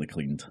recently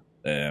cleaned.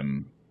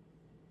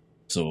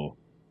 So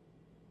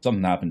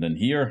something happened in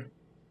here,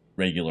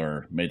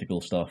 regular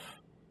medical stuff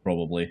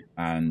probably,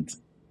 and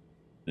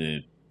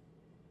the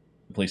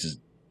place is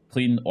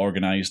clean,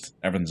 organised,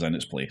 everything's in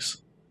its place.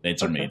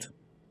 Beds are made.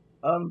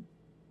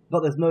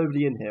 But there's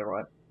nobody in here,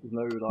 right? There's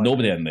no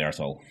Nobody in there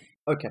at all.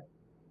 Okay.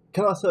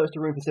 Can I search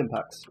the room for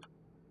Simpacts?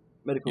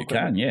 Medical You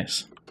equipment? can,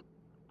 yes.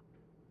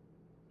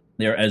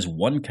 There is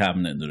one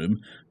cabinet in the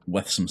room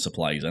with some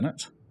supplies in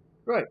it.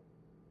 Great.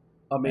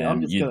 I mean,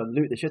 I'm just going to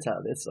loot the shit out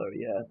of this, so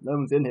yeah. No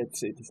one's in here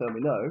to tell me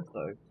no,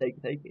 so take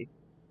it.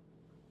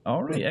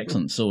 Alright,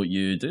 excellent. So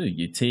you do.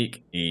 You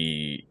take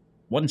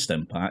one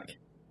stim pack,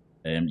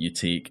 you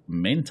take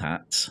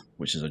Mentats,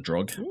 which is a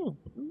drug.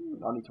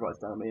 I need to write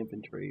down my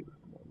inventory.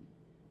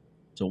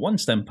 So 1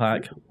 stim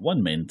pack,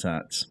 1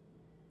 Mentats,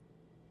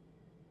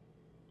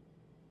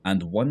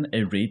 and 1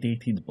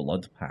 irradiated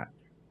blood pack.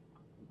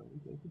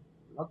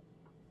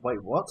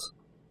 Wait, what?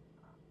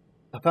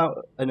 I found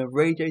an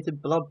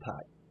irradiated blood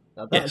pack.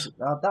 Now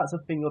that's a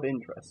thing of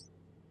interest.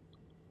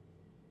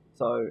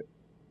 So,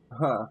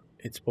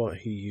 It's what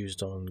he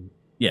used on...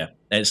 Yeah,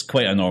 it's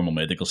quite a normal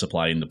medical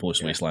supply in the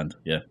post-wasteland,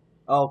 yeah.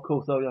 Oh,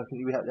 cool. So, yeah,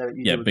 because we have,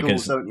 you deal with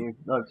because ghouls, don't you?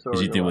 No, sorry.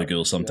 Because you deal with right.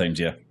 ghouls sometimes,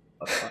 yeah.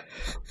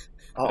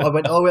 I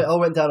went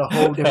down a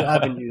whole different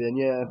avenue then,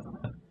 yeah.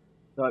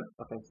 No,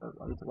 okay, so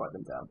I need to write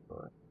them down,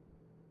 sorry.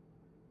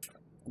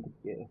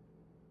 Yeah.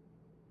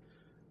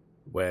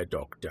 Where,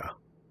 Doctor?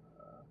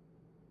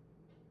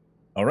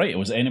 All right.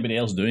 Was anybody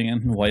else doing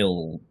anything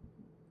while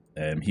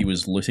he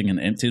was looting an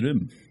empty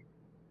room?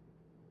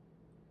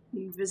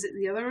 Visit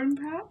the other room,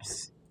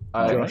 perhaps?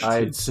 Josh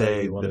I'd did say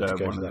say he wanted that to I go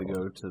to wanted that to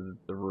go to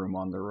the room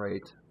on the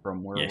right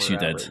from where Yes, we're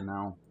you at did. right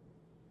now.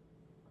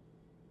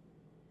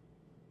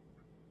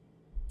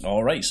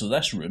 All right. So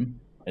this room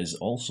is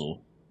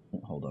also.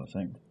 Oh, hold on, I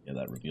think. Yeah,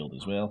 that revealed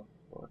as well.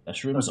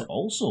 This room's Okay.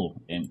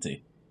 also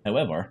empty.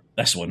 However,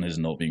 this one has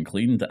not been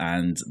cleaned,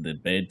 and the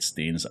bed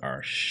stains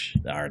are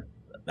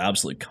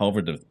absolutely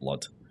covered with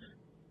blood.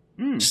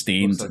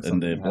 Stained, Looks like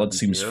and the something blood happened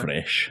seems here.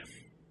 fresh.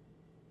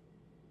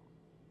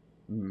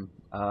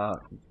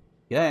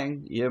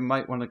 Gang, you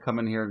might want to come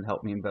in here and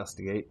help me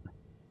investigate.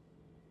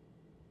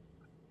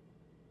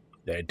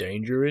 There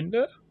danger in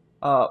there?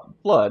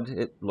 Blood.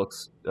 It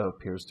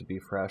appears to be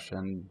fresh,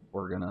 and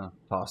we're gonna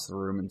toss the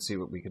room and see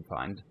what we can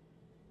find.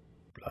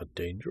 Blood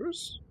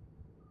dangerous?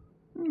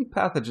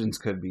 Pathogens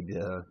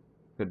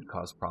could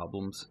cause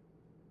problems.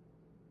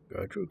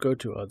 Gertrude, go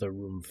to other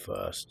room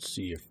first.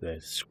 See if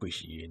there's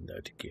squishy in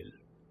there to kill.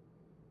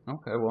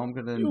 Okay, well I'm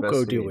gonna You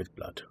investigate. go deal with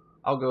blood.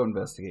 I'll go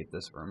investigate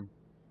this room.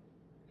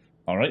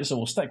 All right, so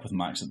we'll stick with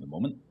Max at the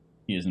moment.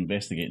 He is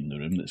investigating the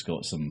room that's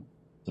got some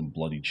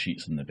bloodied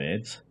sheets in the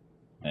beds.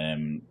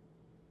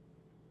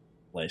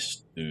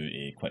 Let's do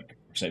a quick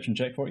perception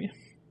check for you.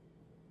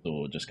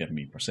 So just give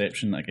me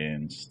perception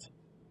against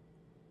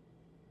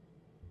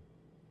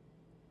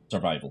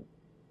survival.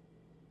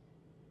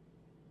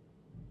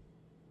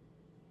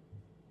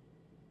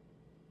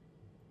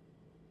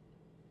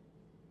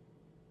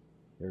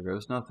 There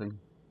goes nothing.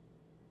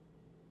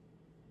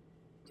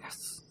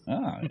 Yes.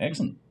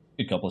 Excellent.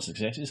 Good couple of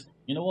successes.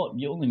 You know what?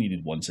 You only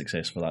needed one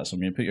success for that, so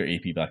I'm going to put your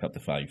AP back up to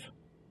 5.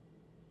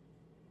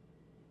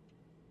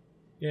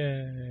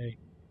 Yay.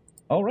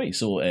 All right,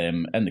 so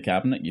in the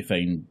cabinet you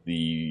find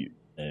the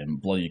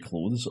bloody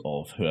clothes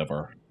of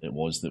whoever it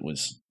was that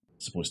was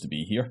supposed to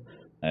be here.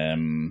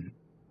 In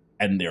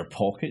their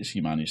pockets,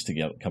 you managed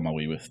to come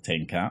away with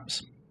 10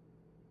 caps.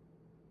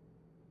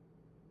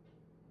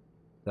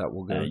 That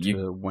will go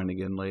to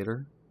Winnigan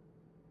later.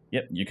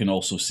 Yep, you can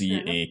also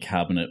see Fair a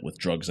cabinet with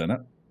drugs in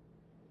it.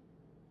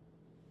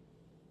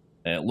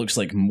 It looks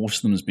like most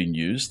of them has been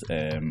used.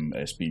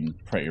 It's been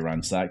pretty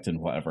ransacked in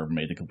whatever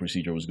medical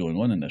procedure was going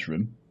on in this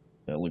room.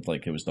 It looked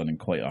like it was done in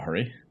quite a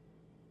hurry.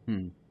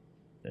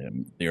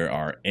 There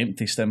are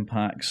empty stim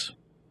packs,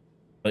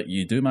 but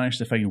you do manage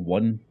to find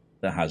one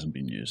that hasn't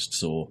been used.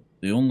 So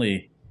the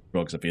only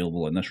drugs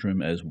available in this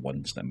room is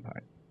one stim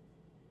pack.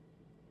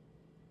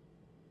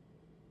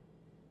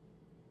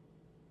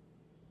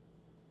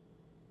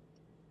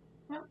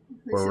 Well,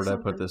 this Where is would I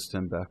put something. this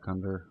stim back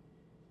under?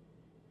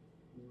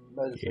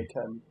 Medicine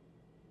 10.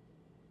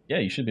 Yeah,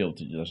 you should be able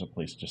to. There's a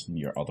place just in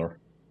your other.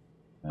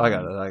 I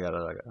got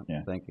it.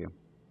 Yeah. Thank you.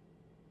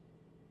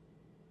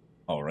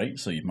 All right,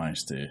 so you've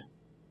managed to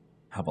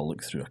have a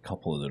look through a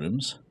couple of the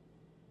rooms.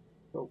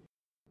 Cool.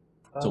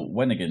 So,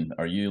 Winnigan,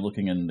 are you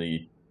looking in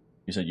the...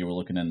 You said you were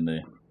looking in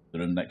the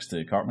room next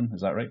to Cartman,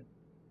 is that right?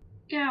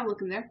 Yeah, I'll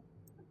look in there.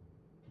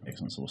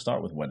 Excellent, so we'll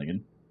start with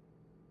Winnigan.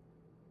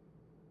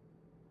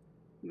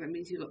 That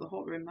means you got the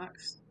hot room,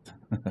 Max.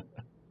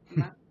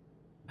 That's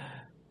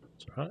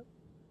right.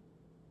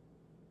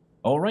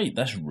 All right,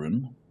 this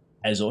room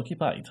is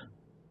occupied.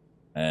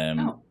 And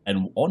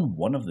on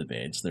one of the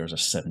beds, there's a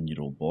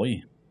 7-year-old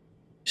boy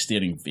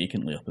staring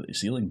vacantly up at the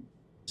ceiling.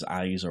 His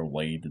eyes are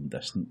wide and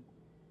distant.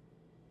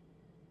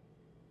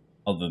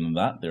 Other than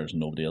that, there's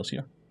nobody else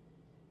here.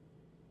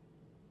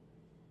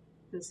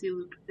 Does he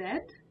look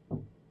dead?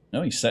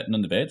 No, he's sitting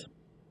on the bed.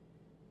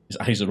 His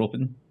eyes are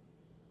open.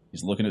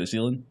 He's looking at the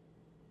ceiling.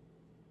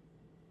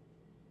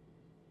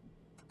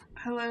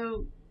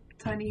 Hello,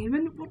 tiny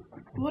human.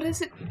 What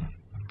is it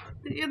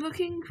that you're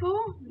looking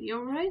for? You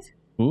alright?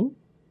 Who?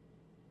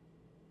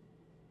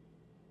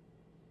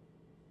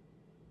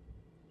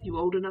 You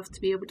old enough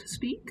to be able to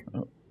speak?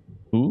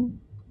 Who?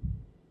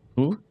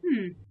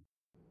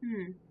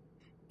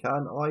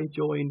 Can I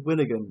join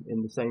Winnigan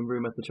in the same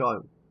room as the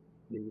child?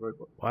 The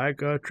robot. Why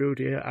Gertrude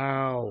here?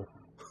 Ow.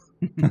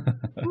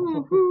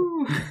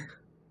 Woo-hoo.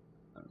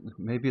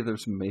 Maybe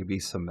there's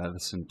some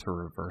medicine to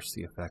reverse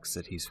the effects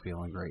that he's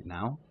feeling right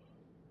now.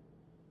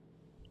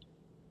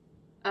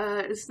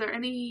 Is there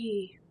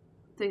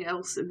anything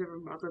else in the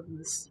room other than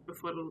this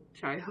befuddled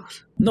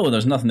child? No,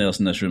 there's nothing else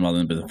in this room other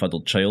than the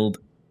befuddled child,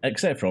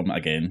 except from,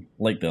 again,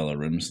 like the other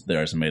rooms,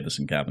 there is a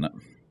medicine cabinet.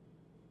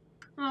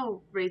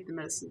 I'll raid the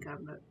medicine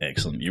cabinet.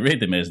 Excellent. You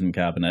raid the medicine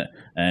cabinet,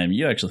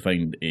 you actually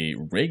find a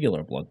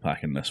regular blood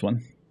pack in this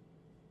one,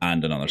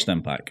 and another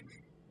stim pack.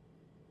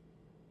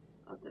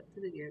 Add that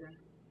to the gear then.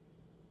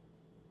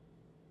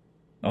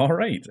 All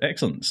right,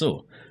 excellent.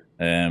 So,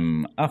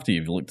 after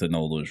you've looked in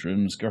all those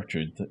rooms,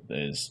 Gertrude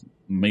has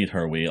made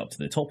her way up to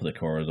the top of the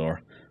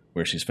corridor,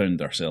 where she's found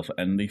herself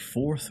in the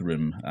 4th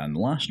room and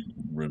last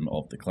room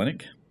of the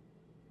clinic.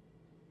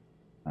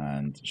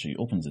 And she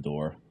opens the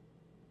door,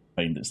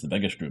 finds it's the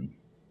biggest room.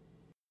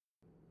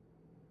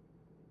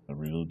 I'll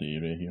reload the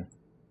area here.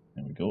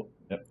 There we go.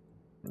 Yep.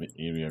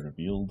 Area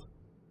revealed.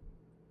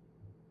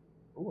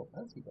 Oh,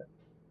 fancy that.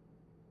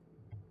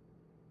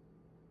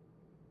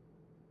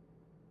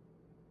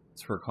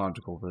 for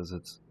conjugal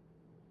visits.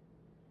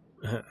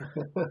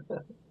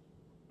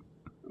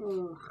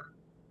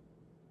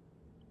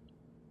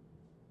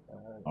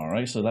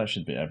 Alright, so that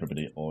should be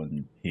everybody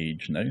on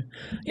page now.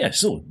 Yeah,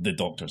 so the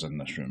doctor's in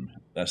this room.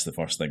 That's the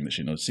first thing that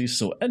she notices.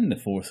 So in the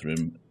fourth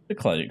room, the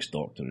cleric's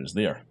doctor is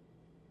there.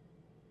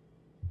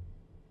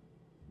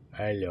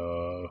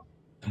 Hello.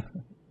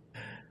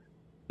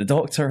 The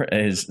doctor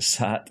is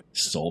sat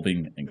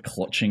sobbing and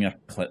clutching a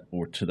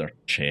clipboard to their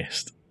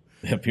chest.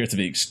 They appear to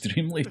be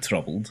extremely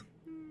troubled.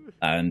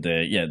 And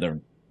yeah, they're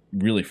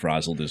really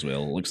frazzled as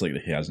well. It looks like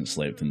he hasn't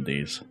slept in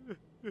days.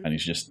 And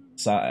he's just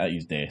sat at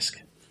his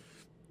desk,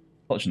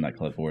 clutching that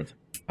clipboard,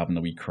 having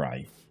a wee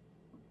cry.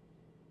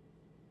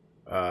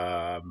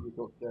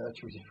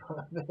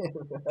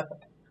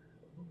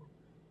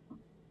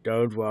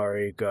 Don't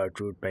worry,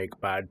 Gertrude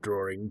make bad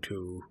drawing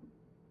too.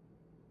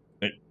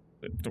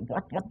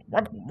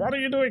 What are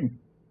you doing?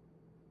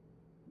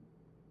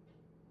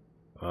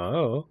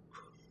 Oh.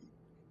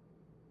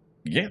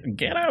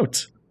 Get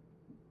out!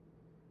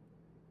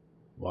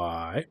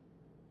 Why?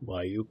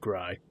 Why you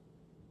cry?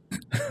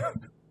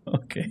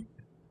 Okay.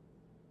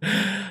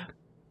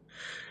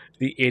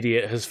 The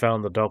idiot has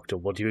found the doctor.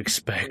 What do you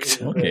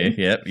expect? Okay,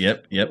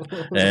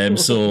 yep.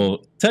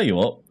 So, tell you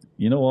what,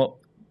 you know what?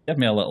 Give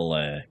me a little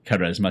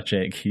charisma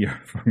check here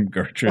from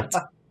Gertrude.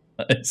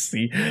 Let's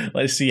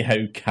see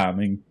how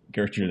calming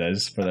Gertrude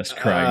is for this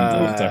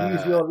crying doctor.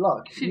 Use your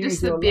luck. She Use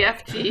just the your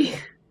luck. BFG.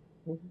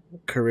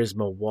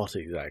 Charisma what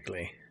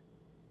exactly?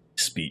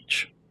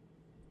 Speech.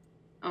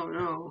 Oh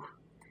no.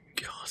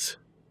 God. Is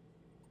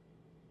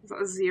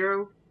that a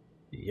 0?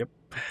 Yep.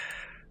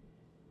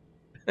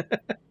 Is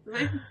that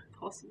even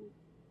possible?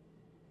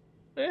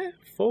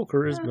 Full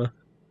charisma.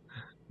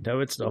 No,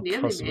 it's not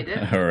Nearly possible. made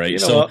it. All right. You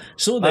know So, what?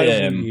 so I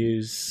the will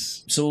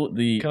use. so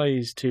the Can I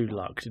use 2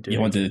 luck to do you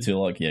it? wanted the 2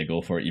 luck? Yeah,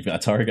 go for it. You've got a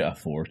target of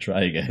 4.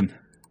 Try again.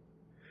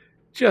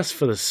 Just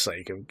for the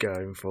sake of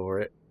going for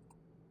it.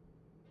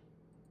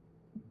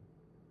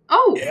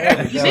 Oh!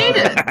 Yeah. You made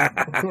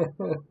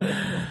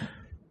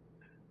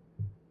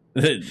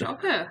it!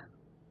 Shocker.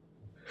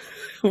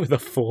 With a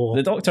 4.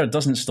 The doctor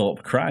doesn't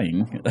stop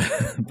crying,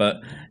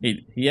 but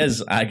he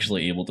is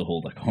actually able to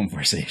hold a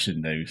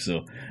conversation now.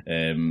 So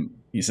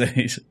he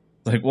says,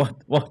 "Like what?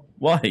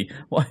 Why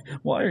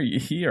are you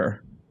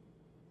here?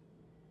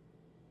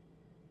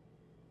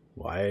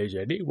 Why is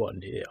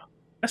anyone here?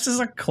 This is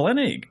a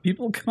clinic.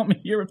 People come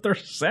here if they're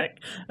sick,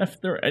 if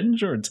they're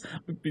injured.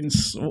 We've been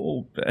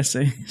so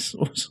busy,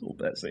 so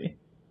busy."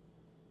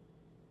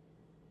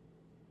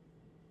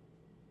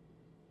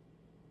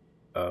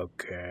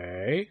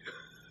 Okay.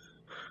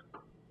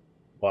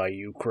 Why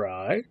you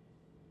cry?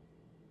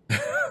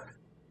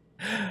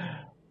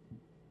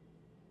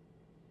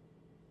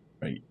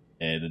 Right.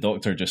 The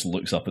doctor just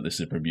looks up at the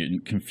super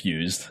mutant,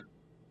 confused,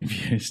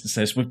 and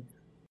says, "Well,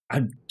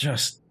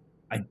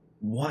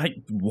 why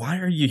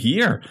are you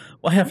here?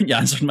 Why haven't you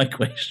answered my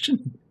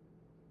question?"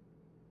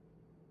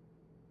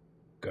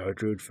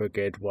 Gertrude,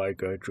 forget why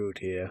Gertrude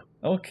here.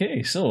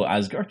 Okay, so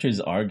as Gertrude's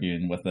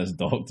arguing with this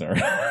doctor,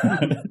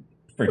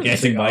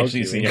 forgetting why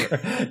she's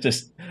here,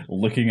 just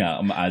looking at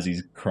him as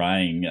he's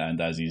crying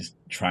and as he's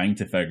trying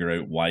to figure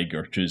out why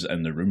Gertrude's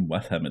in the room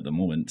with him at the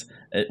moment.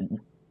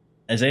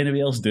 Is anybody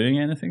else doing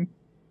anything?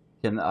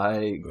 Can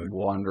I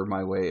wander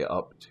my way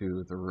up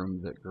to the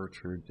room that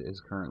Gertrude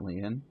is currently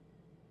in?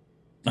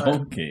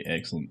 Okay,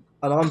 excellent.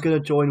 And I'm going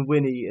to join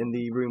Winnie in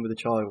the room with the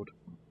child,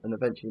 and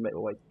eventually make my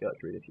way to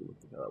Gertrude if you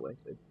want to go that way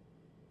too.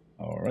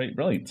 All right,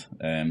 brilliant.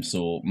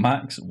 So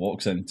Max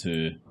walks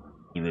into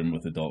the room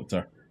with the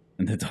doctor,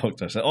 and the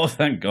doctor says, "Oh,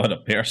 thank God, a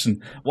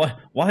person. Why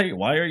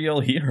are you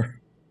all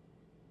here?"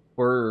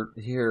 We're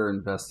here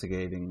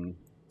investigating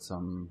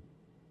some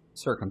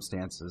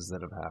circumstances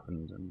that have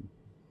happened, and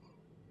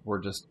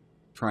we're just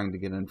trying to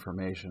get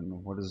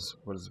information. What is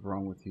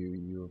wrong with you?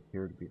 You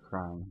appear to be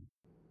crying.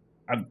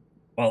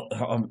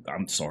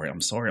 I'm sorry.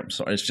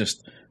 It's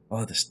just,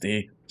 this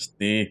day.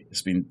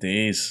 It's been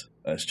days.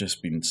 It's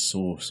just been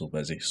so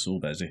busy.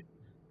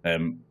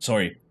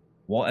 Sorry.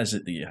 What is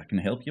it that I can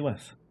help you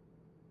with?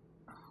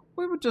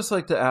 We would just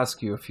like to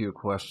ask you a few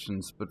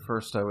questions, but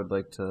first I would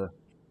like to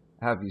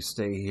have you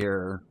stay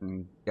here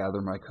and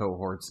gather my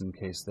cohorts in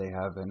case they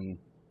have any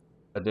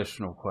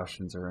additional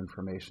questions or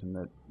information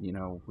that,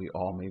 we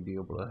all may be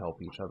able to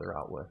help each other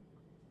out with.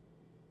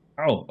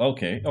 Oh,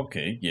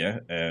 okay, yeah.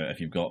 If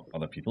you've got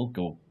other people,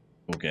 go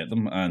get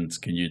them. And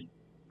can you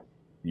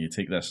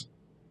take this?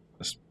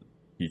 Can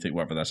you take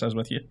whatever this is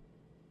with you?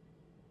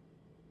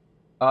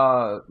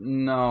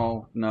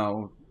 No.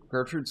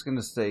 Gertrude's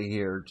gonna stay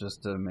here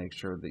just to make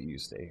sure that you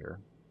stay here.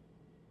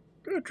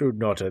 Gertrude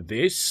not at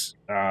this.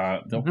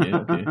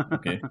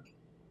 Okay.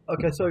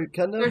 Okay, so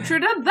can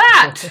Gertrude at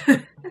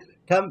that!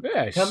 can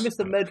Yes.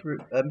 Mr.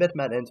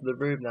 Medman enter the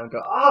room now and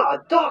go, "Ah,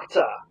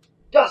 doctor!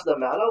 Just the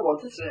man I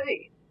want to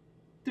see!"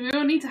 Do we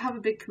all need to have a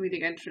big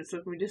comedic entrance,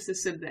 or can we just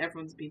assume that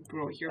everyone's being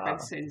brought here by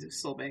scenes of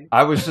sobbing?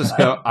 I was just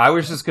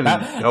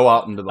gonna go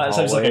out into the That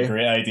hallway. sounds like a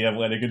great idea,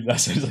 Flanagan. That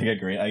sounds like a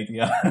great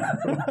idea.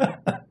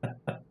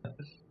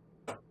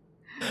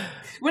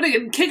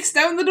 Winnigan kicks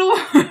down the door.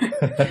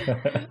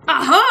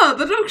 Aha,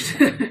 the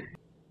doctor.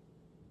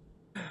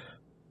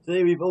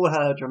 See, we've all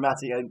had a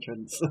dramatic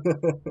entrance.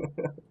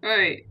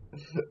 Right.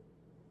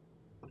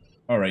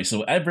 Alright,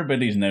 so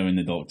everybody's now in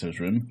the doctor's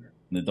room.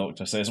 And the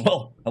doctor says,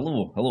 well,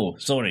 hello,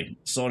 sorry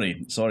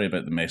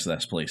about the mess of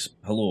this place.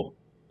 Hello.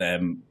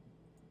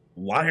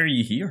 Why are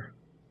you here?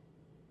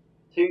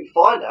 To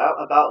find out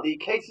about the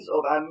cases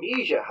of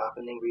amnesia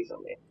happening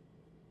recently.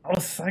 Oh,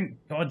 thank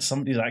God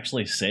somebody's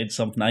actually said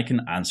something. I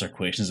can answer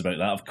questions about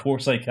that. Of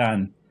course I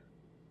can.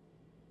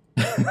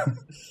 I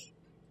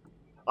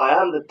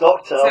am the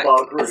doctor of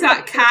our group. Is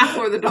that Cap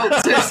or the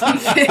doctor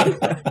speaking?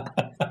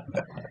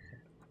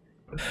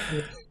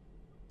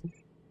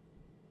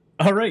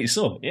 Alright,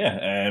 so,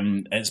 yeah,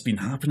 it's been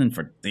happening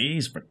for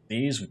days.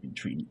 We've been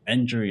treating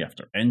injury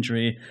after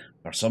injury.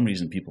 For some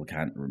reason, people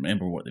can't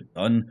remember what they've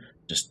done.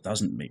 Just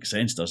doesn't make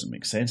sense.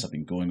 I've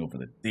been going over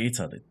the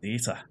data.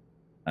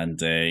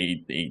 And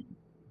he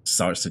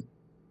starts to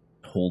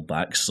hold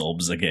back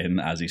sobs again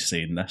as he's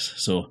saying this.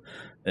 So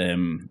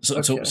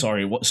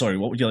sorry, what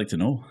would you like to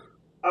know?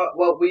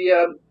 Well, we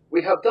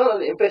have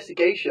done an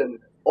investigation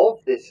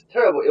of this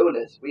terrible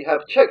illness. We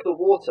have checked the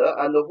water,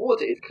 and the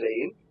water is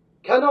clean.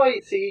 Can I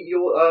see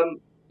your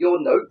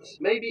notes?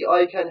 Maybe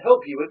I can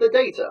help you with the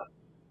data.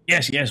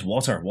 Yes,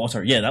 water.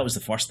 Yeah, that was the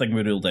first thing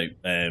we ruled out.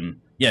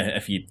 Yeah,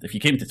 if you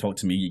came to talk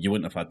to me, you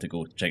wouldn't have had to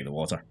go check the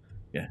water.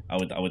 Yeah, I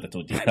would have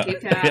told you that.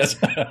 Yes.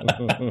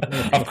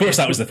 Of course,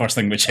 that was the first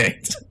thing we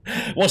checked.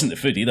 Wasn't the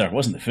food either.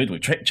 We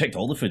checked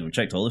all the food.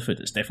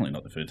 It's definitely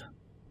not the food.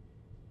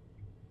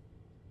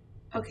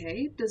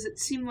 Okay, does it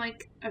seem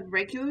like a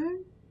regular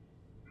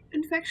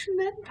infection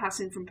then,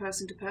 passing from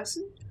person to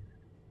person?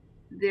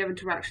 Did they have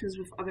interactions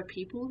with other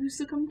people who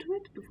succumbed to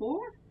it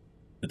before?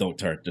 The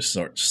doctor just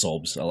sort of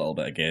sobs a little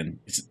bit again.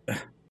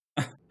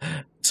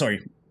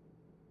 Sorry,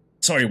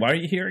 why are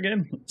you here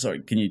again?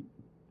 Sorry, can you...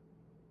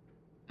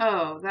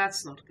 Oh,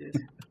 that's not good.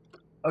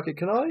 Okay,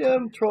 can I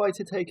try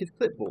to take his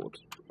clipboard?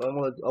 I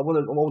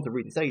want to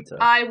read his data.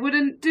 I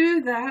wouldn't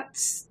do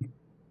that.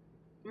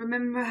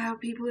 Remember how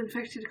people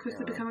infected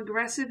quickly become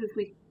aggressive? If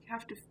we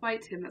have to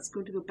fight him, that's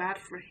going to go bad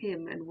for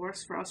him and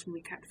worse for us when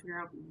we can't figure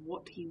out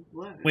what he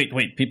was.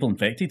 Wait, people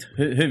infected?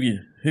 Who have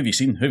you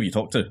seen? Who have you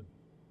talked to?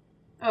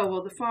 Oh,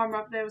 well, the farmer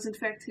up there was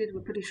infected.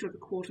 We're pretty sure the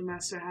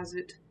quartermaster has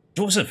it.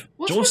 Joseph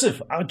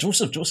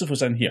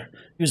was in here.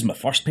 He was my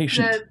first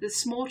patient. The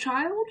small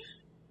child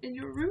in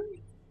your room?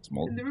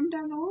 In the room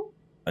down the hall?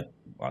 I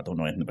don't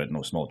know anything about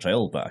no small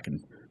child,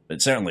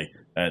 but certainly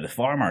the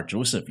farmer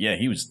Joseph. Yeah,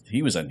 he was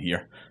in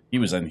here. He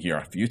was in here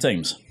a few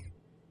times.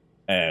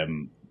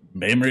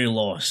 Memory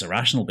loss,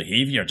 irrational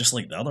behaviour, just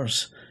like the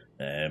others.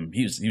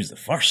 He was the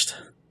first.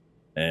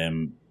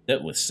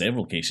 Dealt with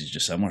several cases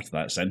just similar to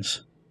that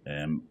since.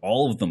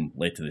 All of them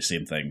led to the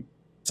same thing: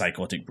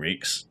 psychotic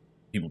breaks.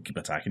 People keep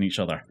attacking each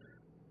other.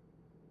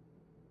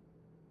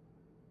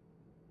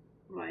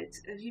 Right.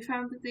 Have you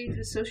found that they've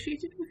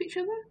associated with each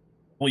other?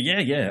 Well,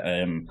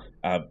 yeah.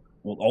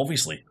 Well,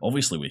 obviously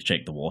we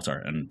checked the water,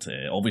 and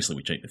obviously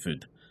we checked the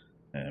food.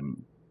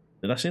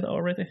 Did I say that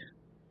already?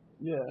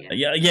 Yeah.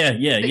 Yeah.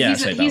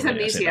 He's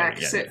amnesiac,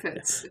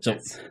 so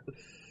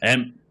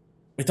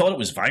we thought it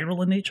was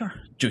viral in nature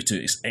due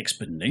to its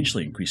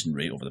exponentially increasing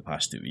rate over the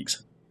past 2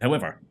 weeks.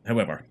 However,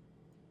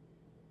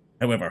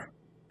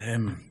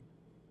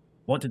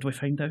 what did we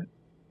find out?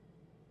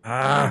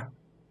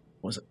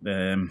 What was it?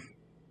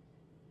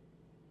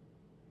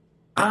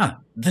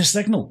 The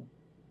signal.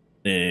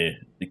 The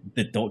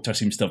doctor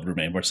seems to have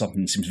remembered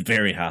something. Seems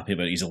very happy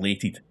about it. He's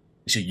elated.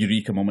 It's a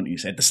eureka moment. He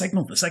said, "The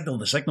signal."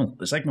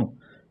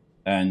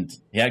 And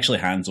he actually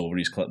hands over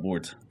his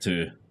clipboard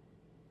to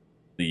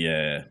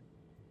the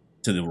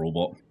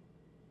robot.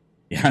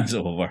 He hands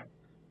it over.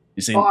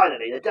 He's saying,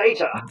 "Finally, the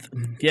data."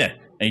 Yeah,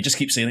 and he just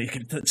keeps saying,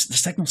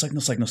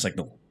 "The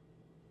signal."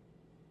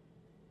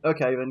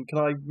 Okay, then can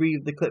I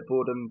read the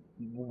clipboard and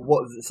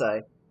what does it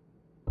say?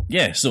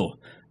 Yeah, so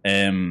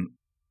it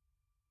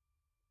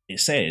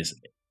says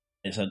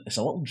it's a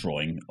little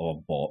drawing of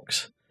a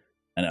box,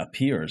 and it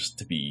appears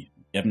to be,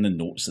 given the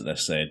notes that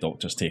this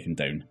doctor's taken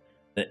down,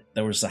 that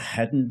there was a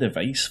hidden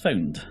device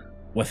found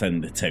within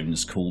the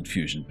town's cold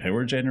fusion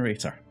power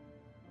generator.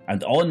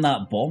 And on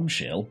that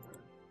bombshell,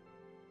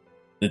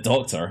 the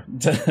doctor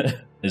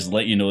is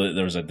let you know that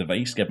there's a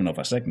device giving off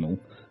a signal.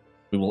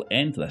 We will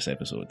end this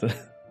episode,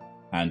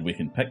 and we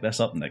can pick this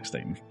up next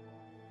time.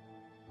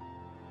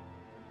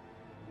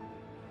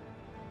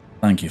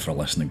 Thank you for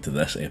listening to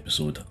this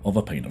episode of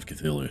A Pint of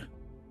Cthulhu. If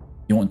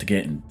you want to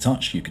get in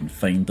touch, you can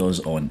find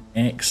us on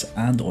X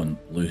and on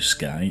Blue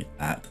Sky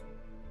at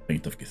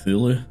Pint of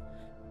Cthulhu.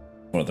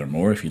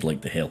 Furthermore, if you'd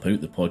like to help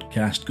out the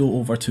podcast, go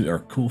over to our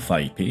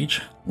Ko-Fi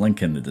page,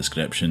 link in the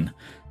description.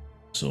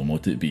 So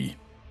mote it be.